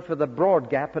inevitably go for the broad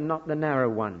gap and not the narrow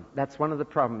one. That's one of the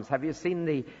problems. Have you seen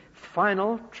the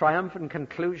final triumphant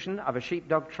conclusion of a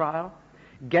sheepdog trial?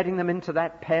 Getting them into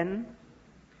that pen.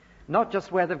 Not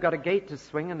just where they've got a gate to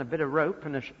swing and a bit of rope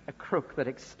and a crook that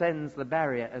extends the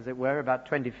barrier, as it were, about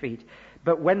 20 feet.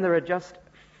 But when there are just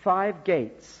 5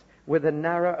 gates with a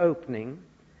narrow opening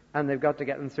and they've got to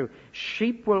get them through.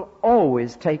 Sheep will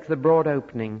always take the broad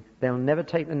opening. They'll never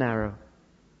take the narrow.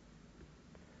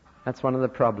 That's one of the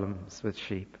problems with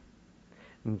sheep.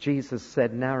 And Jesus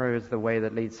said, narrow is the way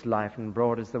that leads to life and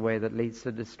broad is the way that leads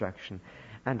to destruction.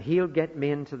 And he'll get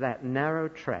me into that narrow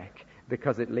track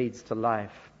because it leads to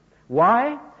life.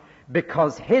 Why?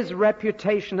 Because his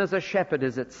reputation as a shepherd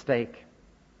is at stake.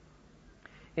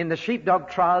 In the sheepdog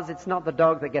trials, it's not the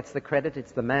dog that gets the credit,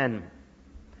 it's the man.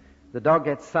 The dog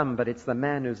gets some, but it's the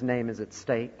man whose name is at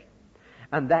stake.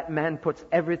 And that man puts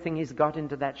everything he's got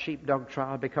into that sheepdog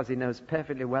trial because he knows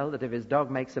perfectly well that if his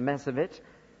dog makes a mess of it,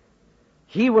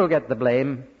 he will get the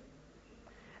blame.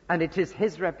 And it is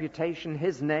his reputation,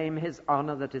 his name, his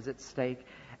honor that is at stake.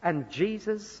 And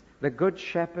Jesus, the Good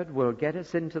Shepherd, will get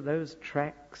us into those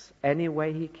tracks any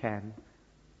way he can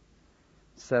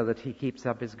so that he keeps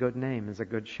up his good name as a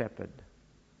good shepherd,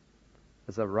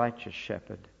 as a righteous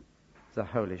shepherd, as a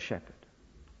holy shepherd.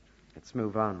 Let's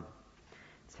move on.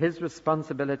 It's his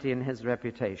responsibility and his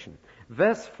reputation.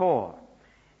 Verse 4,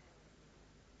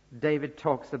 David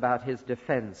talks about his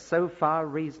defense. So far,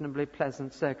 reasonably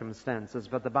pleasant circumstances,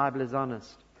 but the Bible is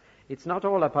honest. It's not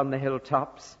all up on the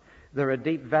hilltops. There are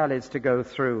deep valleys to go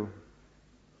through.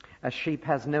 A sheep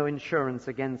has no insurance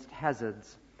against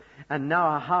hazards. And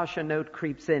now a harsher note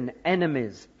creeps in.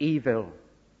 Enemies, evil.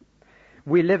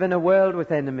 We live in a world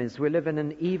with enemies. We live in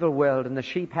an evil world, and the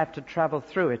sheep have to travel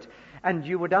through it. And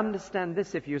you would understand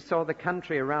this if you saw the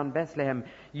country around Bethlehem.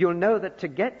 You'll know that to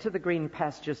get to the green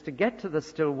pastures, to get to the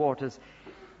still waters,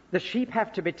 the sheep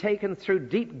have to be taken through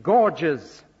deep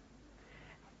gorges.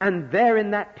 And there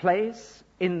in that place,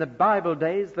 in the Bible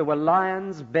days, there were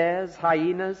lions, bears,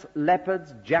 hyenas,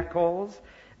 leopards, jackals.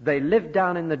 They lived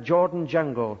down in the Jordan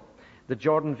jungle. The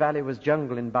Jordan Valley was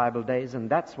jungle in Bible days, and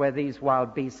that's where these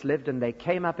wild beasts lived, and they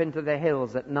came up into the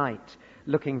hills at night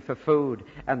looking for food,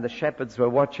 and the shepherds were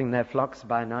watching their flocks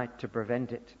by night to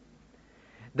prevent it.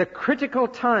 The critical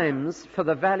times for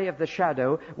the valley of the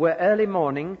shadow were early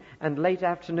morning and late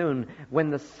afternoon. When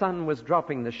the sun was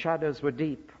dropping, the shadows were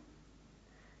deep.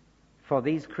 For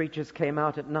these creatures came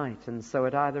out at night, and so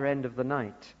at either end of the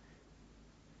night,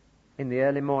 in the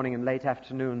early morning and late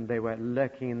afternoon, they were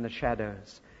lurking in the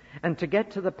shadows. And to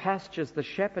get to the pastures, the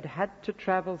shepherd had to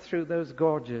travel through those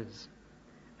gorges,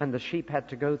 and the sheep had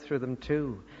to go through them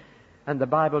too. And the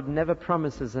Bible never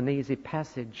promises an easy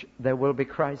passage. There will be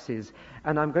crises.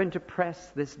 And I'm going to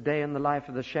press this day in the life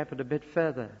of the shepherd a bit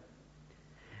further.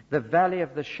 The valley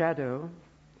of the shadow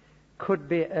could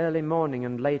be early morning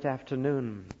and late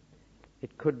afternoon.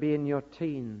 It could be in your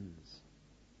teens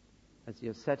as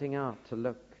you're setting out to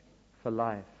look for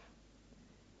life.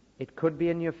 It could be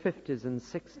in your 50s and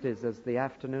 60s as the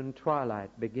afternoon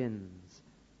twilight begins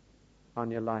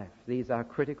on your life. These are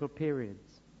critical periods,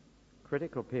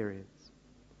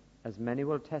 as many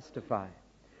will testify.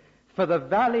 For the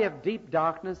valley of deep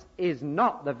darkness is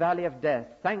not the valley of death.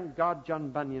 Thank God John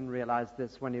Bunyan realized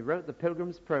this when he wrote The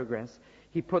Pilgrim's Progress.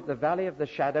 He put the valley of the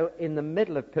shadow in the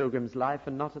middle of Pilgrim's life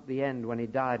and not at the end when he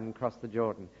died and crossed the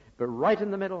Jordan, but right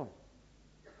in the middle.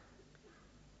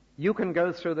 You can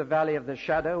go through the valley of the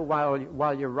shadow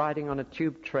while you're riding on a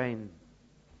tube train.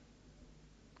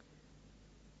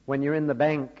 When you're in the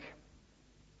bank,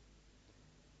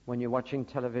 when you're watching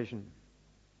television,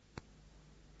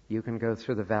 you can go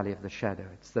through the valley of the shadow.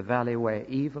 It's the valley where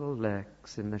evil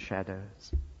lurks in the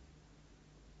shadows. And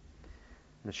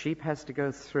the sheep has to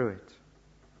go through it.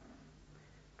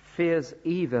 It fears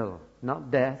evil, not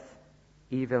death,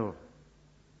 evil.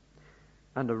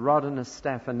 And a rod and a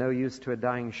staff are no use to a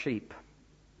dying sheep.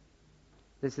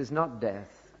 This is not death.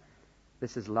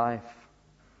 This is life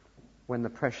when the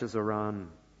pressures are on.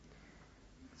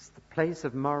 It's the place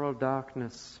of moral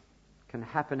darkness. It can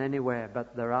happen anywhere,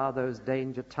 but there are those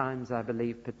danger times, I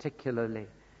believe, particularly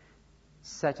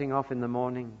setting off in the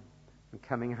morning and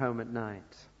coming home at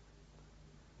night,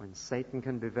 when Satan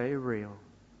can be very real.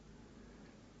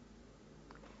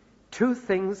 Two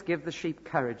things give the sheep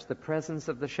courage: the presence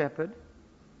of the shepherd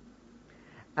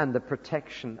and the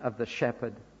protection of the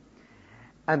shepherd.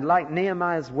 And like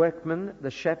Nehemiah's workmen,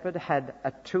 the shepherd had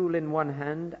a tool in one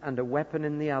hand and a weapon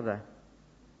in the other.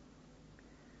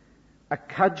 A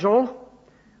cudgel,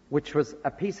 which was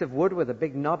a piece of wood with a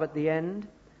big knob at the end,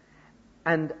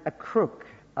 and a crook,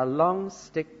 a long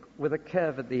stick with a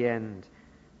curve at the end.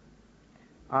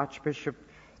 Archbishop,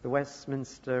 the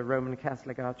Westminster Roman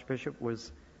Catholic Archbishop,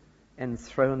 was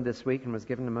enthroned this week and was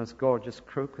given the most gorgeous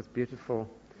crook with beautiful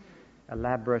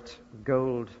elaborate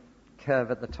gold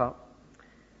curve at the top.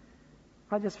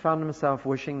 I just found myself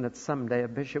wishing that someday a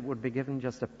bishop would be given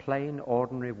just a plain,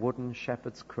 ordinary wooden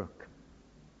shepherd's crook.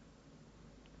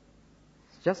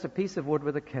 It's just a piece of wood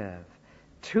with a curve.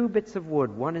 Two bits of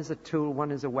wood. One is a tool,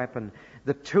 one is a weapon.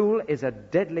 The tool is a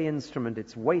deadly instrument.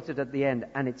 It's weighted at the end,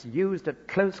 and it's used at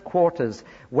close quarters.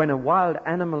 When a wild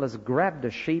animal has grabbed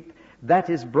a sheep, that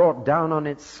is brought down on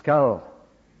its skull,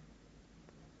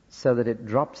 so that it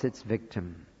drops its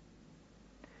victim.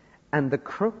 And the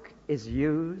crook is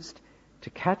used to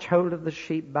catch hold of the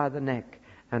sheep by the neck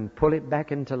and pull it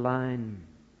back into line.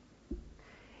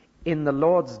 In the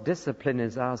Lord's discipline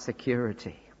is our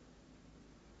security.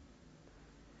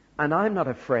 And I'm not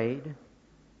afraid.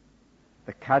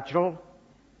 The cudgel,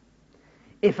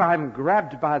 if I'm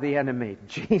grabbed by the enemy,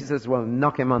 Jesus will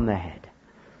knock him on the head.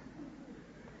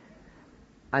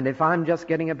 And if I'm just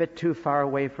getting a bit too far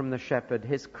away from the shepherd,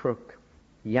 his crook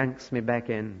yanks me back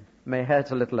in. May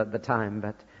hurt a little at the time,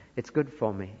 but it's good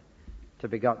for me to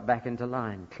be got back into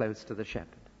line, close to the shepherd.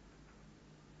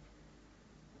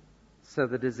 So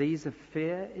the disease of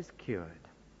fear is cured,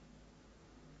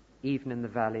 even in the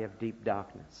valley of deep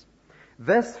darkness.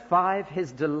 Verse 5,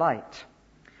 his delight.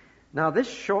 Now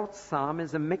this short psalm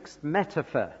is a mixed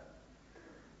metaphor.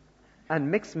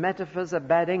 And mixed metaphors are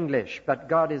bad English, but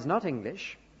God is not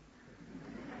English.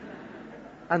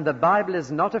 And the Bible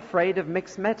is not afraid of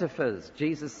mixed metaphors.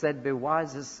 Jesus said, be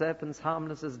wise as serpents,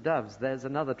 harmless as doves. There's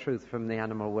another truth from the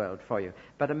animal world for you.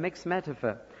 But a mixed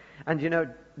metaphor. And you know,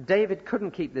 David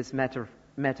couldn't keep this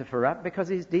metaphor up because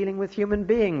he's dealing with human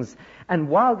beings. And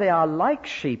while they are like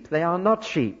sheep, they are not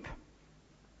sheep.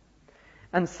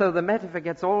 And so the metaphor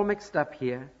gets all mixed up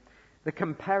here. The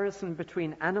comparison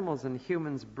between animals and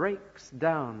humans breaks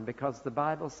down because the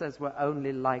Bible says we're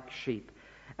only like sheep.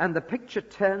 And the picture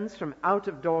turns from out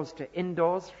of doors to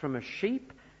indoors, from a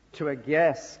sheep to a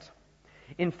guest.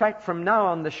 In fact, from now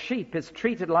on, the sheep is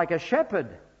treated like a shepherd.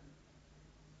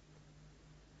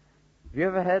 Have you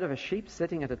ever heard of a sheep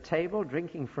sitting at a table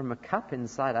drinking from a cup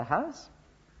inside a house?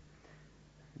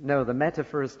 No, the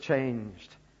metaphor has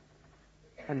changed.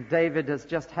 And David has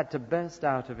just had to burst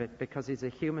out of it because he's a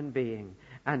human being,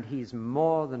 and he's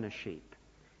more than a sheep.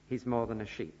 He's more than a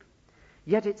sheep.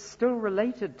 Yet it's still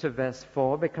related to verse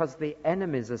 4 because the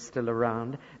enemies are still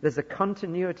around. There's a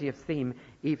continuity of theme,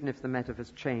 even if the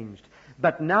metaphor's changed.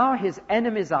 But now his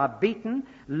enemies are beaten,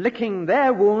 licking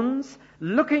their wounds,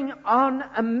 looking on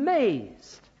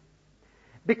amazed.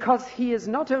 Because he is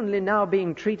not only now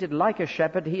being treated like a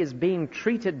shepherd, he is being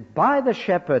treated by the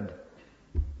shepherd.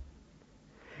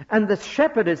 And the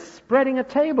shepherd is spreading a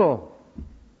table.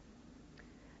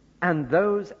 And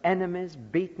those enemies,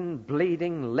 beaten,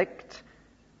 bleeding, licked,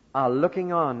 are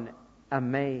looking on,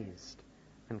 amazed.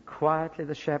 And quietly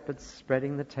the shepherd's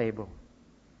spreading the table.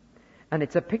 And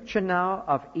it's a picture now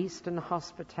of Eastern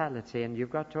hospitality, and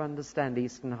you've got to understand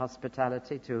Eastern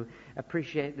hospitality to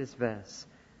appreciate this verse.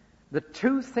 The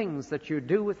two things that you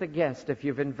do with a guest if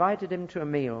you've invited him to a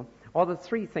meal, or the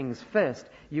three things. First,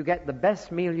 you get the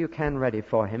best meal you can ready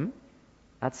for him.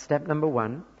 That's step number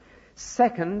one.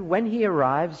 Second, when he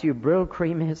arrives, you Brill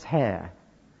cream his hair.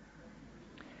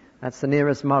 That's the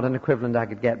nearest modern equivalent I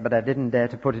could get, but I didn't dare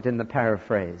to put it in the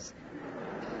paraphrase.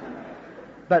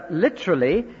 But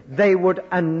literally, they would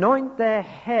anoint their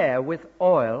hair with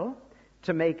oil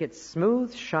to make it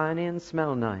smooth, shiny, and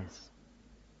smell nice.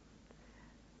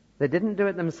 They didn't do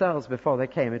it themselves before they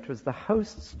came. It was the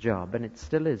host's job, and it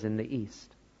still is in the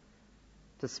East,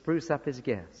 to spruce up his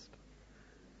guest.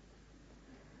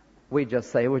 We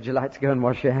just say, would you like to go and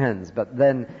wash your hands? But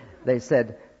then they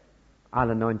said,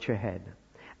 I'll anoint your head.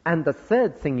 And the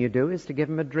third thing you do is to give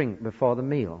him a drink before the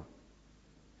meal,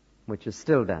 which is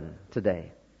still done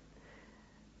today.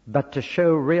 But to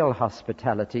show real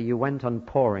hospitality, you went on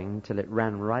pouring till it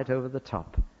ran right over the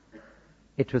top.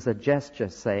 It was a gesture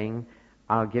saying,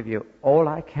 I'll give you all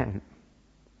I can.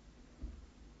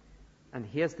 And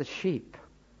here's the sheep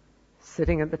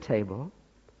sitting at the table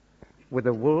with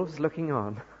the wolves looking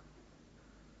on.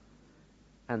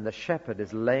 And the shepherd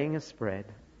is laying a spread,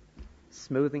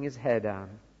 smoothing his hair down,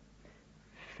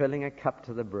 filling a cup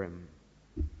to the brim.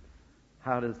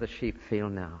 How does the sheep feel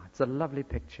now? It's a lovely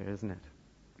picture, isn't it?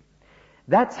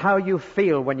 That's how you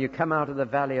feel when you come out of the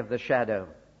valley of the shadow.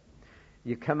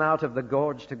 You come out of the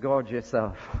gorge to gorge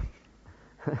yourself.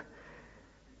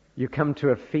 You come to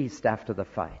a feast after the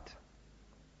fight.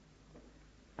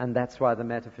 And that's why the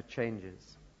metaphor changes.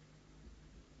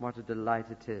 What a delight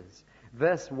it is.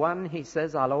 Verse 1, he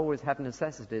says, I'll always have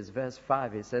necessities. Verse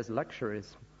 5, he says,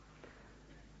 luxuries.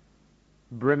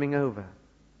 Brimming over.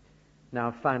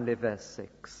 Now finally, verse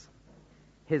 6.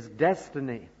 His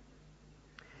destiny.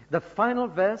 The final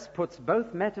verse puts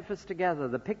both metaphors together.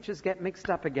 The pictures get mixed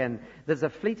up again. There's a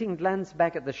fleeting glance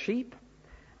back at the sheep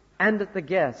and at the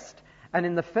guest. And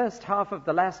in the first half of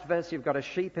the last verse, you've got a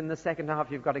sheep. In the second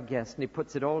half, you've got a guest. And he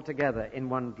puts it all together in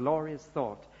one glorious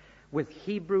thought with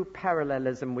Hebrew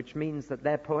parallelism, which means that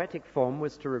their poetic form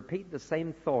was to repeat the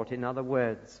same thought in other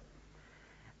words.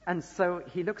 And so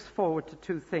he looks forward to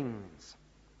two things.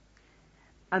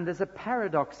 And there's a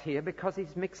paradox here because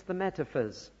he's mixed the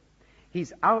metaphors.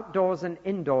 He's outdoors and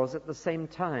indoors at the same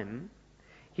time.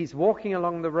 He's walking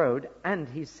along the road and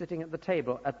he's sitting at the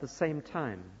table at the same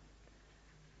time.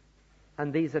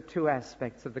 And these are two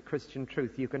aspects of the Christian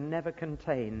truth. You can never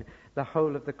contain the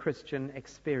whole of the Christian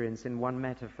experience in one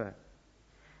metaphor.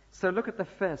 So look at the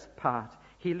first part.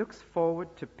 He looks forward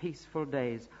to peaceful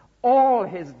days. All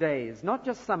his days, not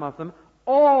just some of them,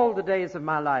 all the days of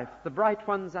my life, the bright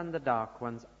ones and the dark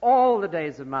ones, all the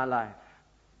days of my life.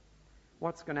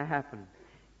 What's going to happen?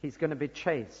 He's going to be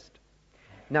chased.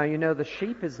 Now, you know, the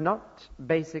sheep is not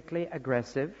basically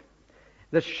aggressive.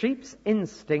 The sheep's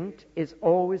instinct is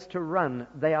always to run.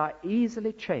 They are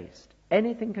easily chased.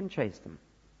 Anything can chase them.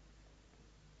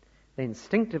 They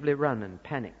instinctively run and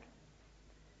panic.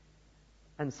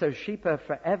 And so sheep are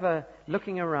forever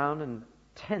looking around and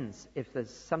tense if there's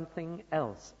something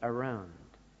else around,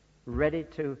 ready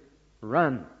to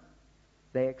run.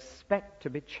 They expect to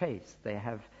be chased. They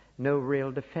have no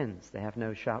real defense. They have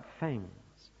no sharp fangs.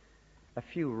 A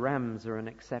few rams are an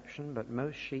exception, but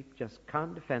most sheep just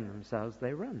can't defend themselves.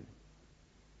 They run.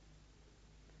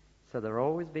 So they're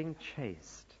always being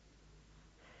chased.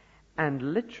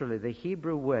 And literally, the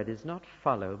Hebrew word is not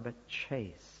follow, but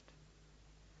chased.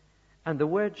 And the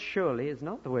word surely is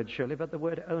not the word surely, but the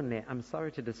word only. I'm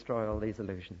sorry to destroy all these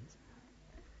illusions.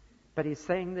 But he's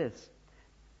saying this.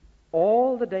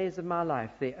 All the days of my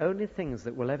life, the only things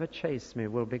that will ever chase me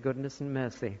will be goodness and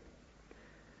mercy.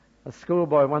 A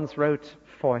schoolboy once wrote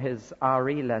for his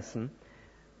RE lesson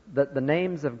that the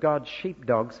names of God's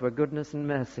sheepdogs were goodness and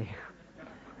mercy.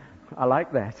 I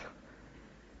like that.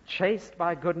 Chased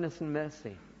by goodness and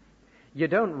mercy. You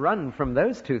don't run from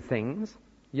those two things.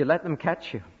 You let them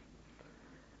catch you.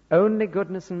 Only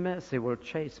goodness and mercy will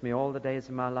chase me all the days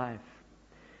of my life.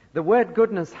 The word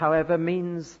goodness, however,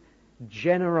 means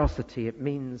generosity. It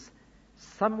means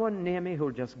someone near me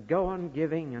who'll just go on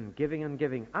giving and giving and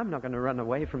giving. I'm not going to run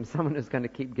away from someone who's going to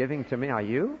keep giving to me, are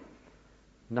you?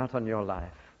 Not on your life.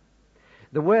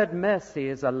 The word mercy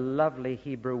is a lovely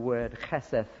Hebrew word,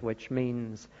 chesed, which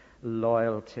means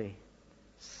loyalty,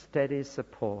 steady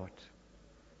support,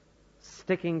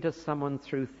 sticking to someone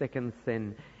through thick and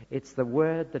thin. It's the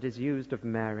word that is used of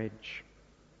marriage.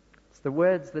 It's the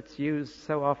words that's used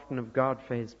so often of God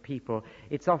for his people.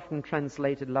 It's often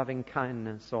translated loving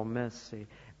kindness or mercy.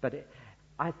 But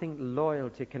I think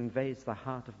loyalty conveys the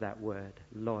heart of that word,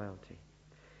 loyalty.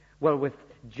 Well, with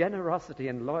generosity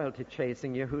and loyalty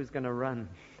chasing you, who's going to run?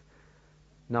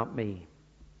 Not me.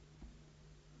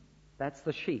 That's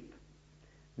the sheep.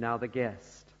 Now the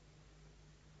guest.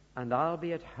 And I'll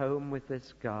be at home with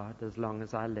this God as long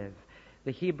as I live.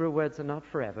 The Hebrew words are not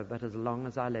forever, but as long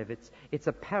as I live. It's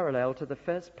a parallel to the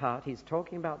first part. He's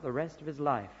talking about the rest of his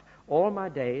life. All my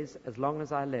days, as long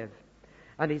as I live.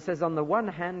 And he says, on the one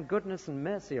hand, goodness and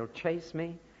mercy will chase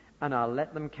me, and I'll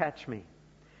let them catch me.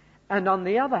 And on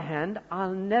the other hand,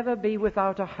 I'll never be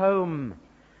without a home.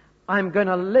 I'm going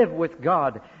to live with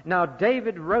God. Now,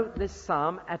 David wrote this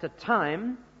psalm at a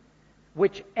time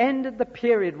which ended the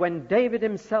period when David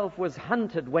himself was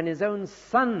hunted, when his own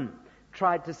son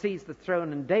tried to seize the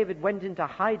throne, and David went into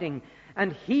hiding,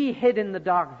 and he hid in the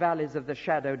dark valleys of the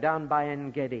shadow down by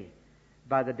En-Gedi,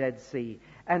 by the Dead Sea.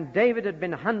 And David had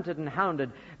been hunted and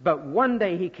hounded, but one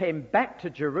day he came back to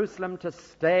Jerusalem to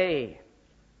stay.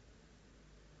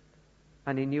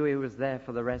 And he knew he was there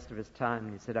for the rest of his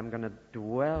time. He said, I'm going to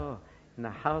dwell in the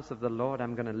house of the Lord.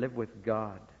 I'm going to live with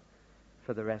God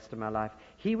for the rest of my life.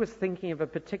 He was thinking of a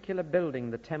particular building,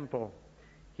 the temple.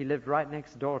 He lived right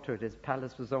next door to it. His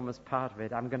palace was almost part of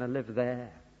it. I'm going to live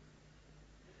there.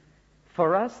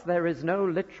 For us, there is no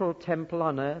literal temple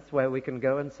on earth where we can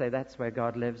go and say that's where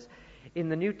God lives. In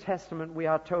the New Testament, we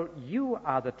are told, you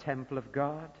are the temple of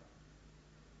God.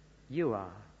 You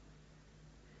are.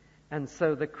 And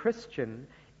so the Christian,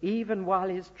 even while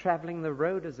he's traveling the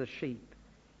road as a sheep,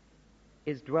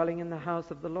 is dwelling in the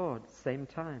house of the Lord at the same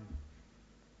time.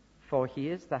 For he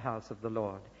is the house of the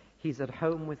Lord. He's at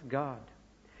home with God.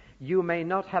 You may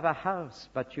not have a house,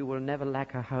 but you will never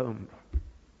lack a home.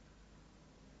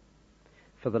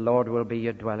 For the Lord will be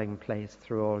your dwelling place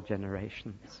through all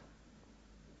generations.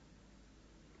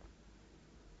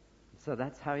 So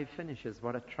that's how he finishes.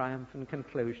 What a triumphant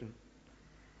conclusion.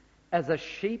 As a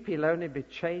sheep, he'll only be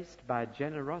chased by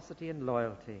generosity and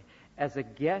loyalty. As a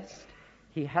guest,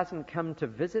 he hasn't come to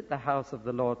visit the house of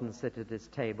the Lord and sit at his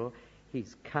table.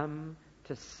 He's come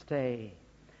to stay.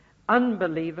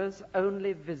 Unbelievers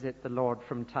only visit the Lord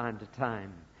from time to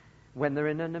time when they're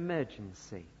in an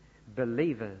emergency.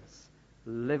 Believers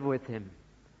live with him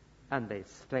and they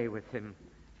stay with him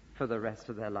for the rest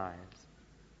of their lives.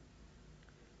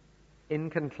 In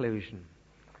conclusion,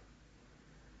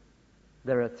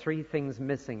 there are 3 things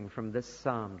missing from this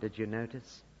psalm. Did you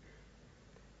notice?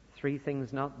 3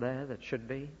 things not there that should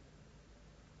be.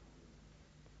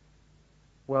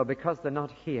 Well, because they're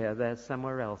not here, they're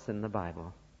somewhere else in the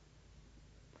Bible.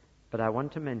 But I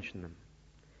want to mention them.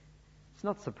 It's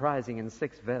not surprising in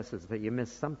 6 verses that you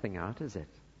miss something out, is it?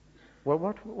 Well,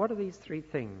 what are these 3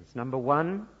 things? Number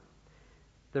 1,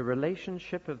 the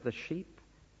relationship of the sheep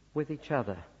with each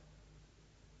other.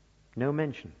 No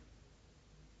mention.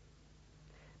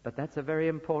 But that's a very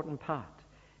important part.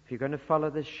 If you're going to follow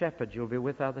this shepherd, you'll be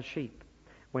with other sheep.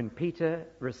 When Peter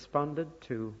responded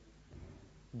to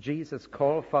Jesus'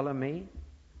 call, follow me,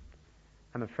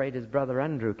 I'm afraid his brother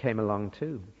Andrew came along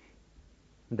too.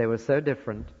 They were so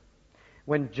different.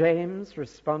 When James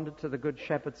responded to the good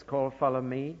shepherd's call, follow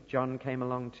me, John came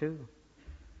along too.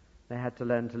 They had to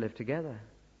learn to live together.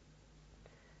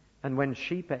 And when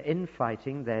sheep are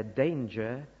infighting, their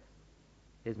danger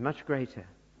is much greater.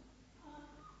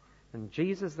 And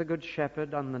Jesus, the good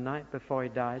shepherd, on the night before he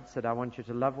died, said, I want you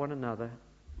to love one another.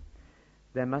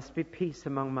 There must be peace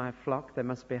among my flock. There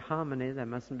must be harmony. There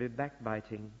mustn't be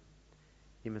backbiting.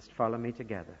 You must follow me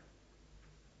together.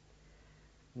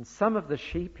 And some of the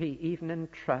sheep he even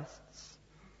entrusts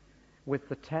with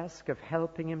the task of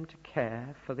helping him to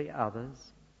care for the others.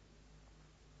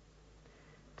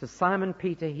 To Simon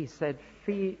Peter he said,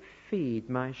 feed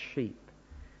my sheep.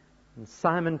 And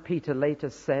Simon Peter later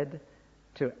said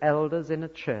to elders in a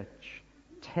church,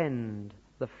 tend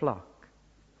the flock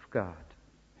of God.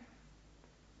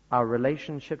 Our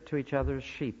relationship to each other as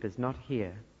sheep is not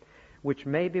here, which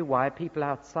may be why people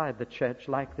outside the church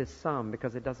like this psalm,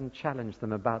 because it doesn't challenge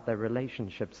them about their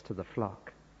relationships to the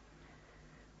flock.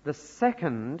 The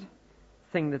second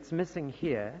thing that's missing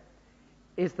here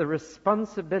is the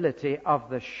responsibility of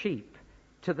the sheep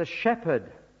to the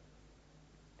shepherd.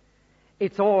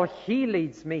 It's all, he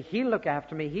leads me, he'll look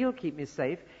after me, he'll keep me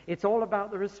safe. It's all about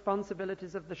the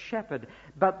responsibilities of the shepherd.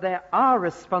 But there are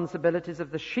responsibilities of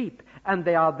the sheep, and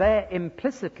they are there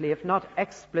implicitly, if not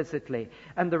explicitly.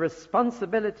 And the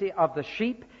responsibility of the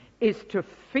sheep is to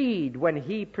feed when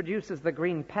he produces the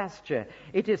green pasture.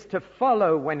 It is to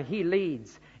follow when he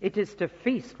leads. It is to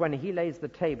feast when he lays the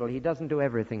table. He doesn't do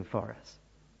everything for us.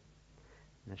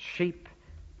 The sheep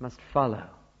must follow,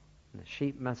 and the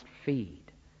sheep must feed,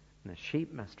 and the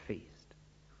sheep must feast.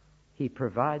 He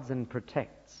provides and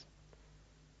protects,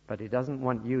 but he doesn't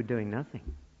want you doing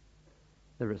nothing.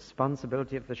 The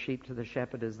responsibility of the sheep to the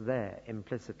shepherd is there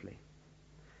implicitly.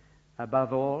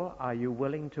 Above all, are you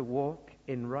willing to walk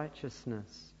in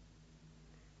righteousness?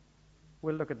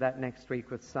 We'll look at that next week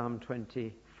with Psalm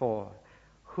 24.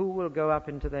 Who will go up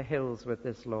into the hills with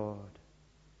this Lord?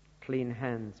 Clean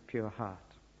hands, pure heart.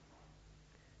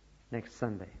 Next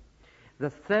Sunday. The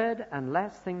third and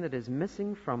last thing that is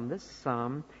missing from this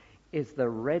psalm is the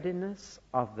readiness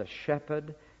of the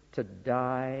shepherd to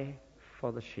die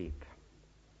for the sheep.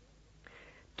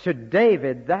 To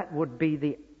David, that would be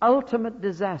the ultimate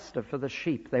disaster for the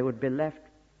sheep. They would be left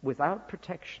without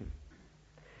protection.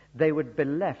 They would be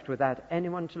left without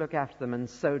anyone to look after them. And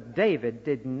so David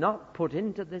did not put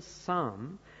into this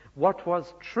psalm what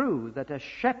was true, that a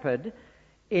shepherd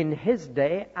in his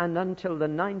day and until the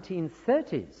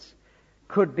 1930s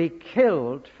could be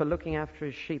killed for looking after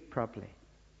his sheep properly.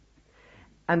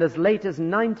 And as late as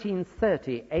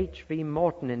 1930, H.V.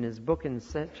 Morton, in his book In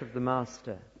Search of the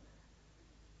Master,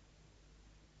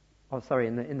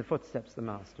 in the footsteps of the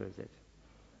Master, is it?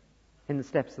 In the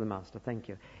steps of the Master, thank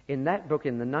you. In that book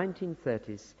in the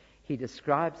 1930s, he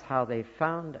describes how they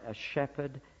found a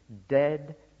shepherd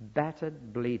dead,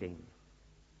 battered, bleeding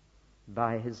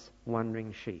by his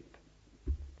wandering sheep.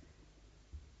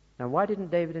 Now, why didn't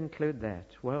David include that?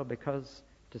 Well, because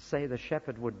to say the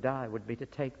shepherd would die would be to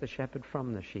take the shepherd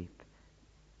from the sheep.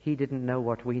 He didn't know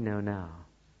what we know now.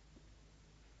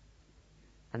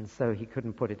 And so he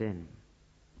couldn't put it in.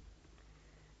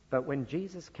 But when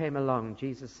Jesus came along,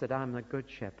 Jesus said, I'm the good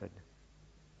shepherd.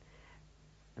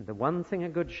 And the one thing a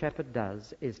good shepherd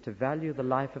does is to value the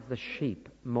life of the sheep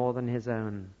more than his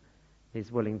own. He's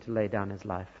willing to lay down his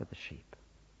life for the sheep.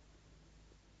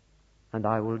 And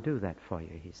I will do that for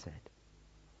you, he said.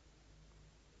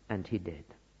 And he did.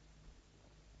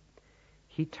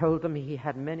 He told them he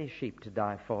had many sheep to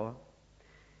die for.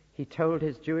 He told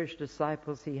his Jewish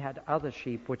disciples he had other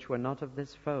sheep which were not of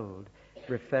this fold,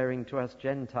 referring to us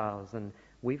Gentiles, and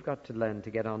we've got to learn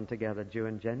to get on together, Jew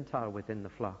and Gentile, within the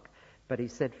flock. But he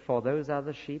said, for those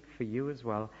other sheep, for you as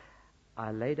well,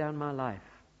 I lay down my life,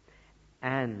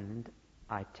 and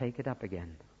I take it up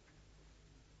again.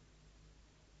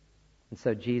 And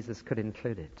so Jesus could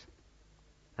include it,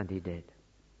 and he did.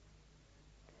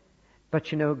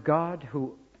 But you know, God,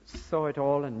 who saw it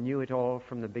all and knew it all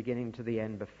from the beginning to the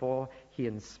end before he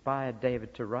inspired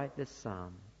David to write this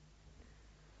psalm,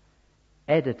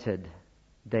 edited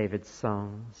David's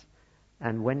songs,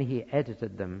 and when he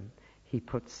edited them, he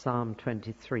put Psalm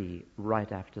 23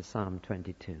 right after Psalm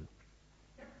 22.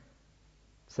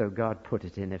 So God put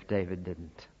it in if David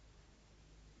didn't.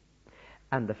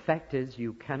 And the fact is,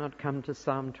 you cannot come to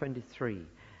Psalm 23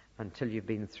 until you've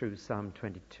been through Psalm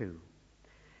 22.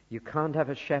 You can't have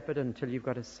a shepherd until you've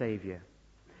got a Savior.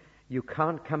 You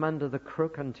can't come under the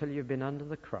crook until you've been under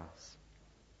the cross.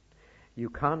 You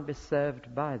can't be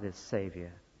served by this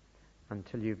Savior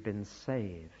until you've been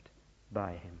saved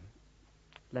by him.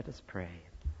 Let us pray.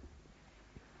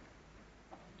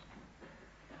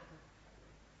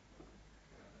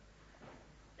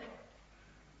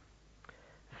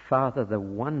 Father, the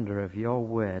wonder of your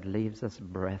word leaves us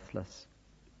breathless.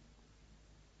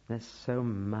 There's so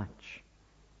much.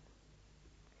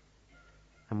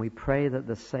 And we pray that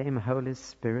the same Holy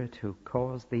Spirit who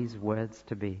caused these words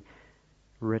to be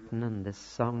written and this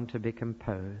song to be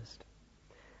composed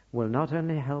will not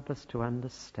only help us to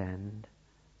understand,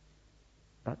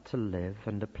 but to live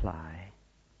and apply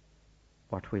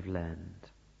what we've learned.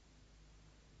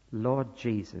 Lord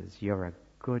Jesus, you're a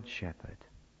good shepherd.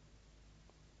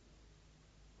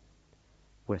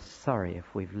 We're sorry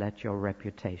if we've let your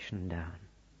reputation down.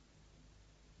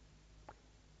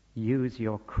 Use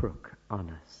your crook on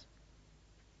us.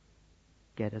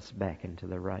 Get us back into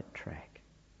the right track.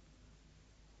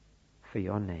 For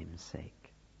your name's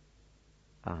sake.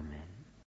 Amen.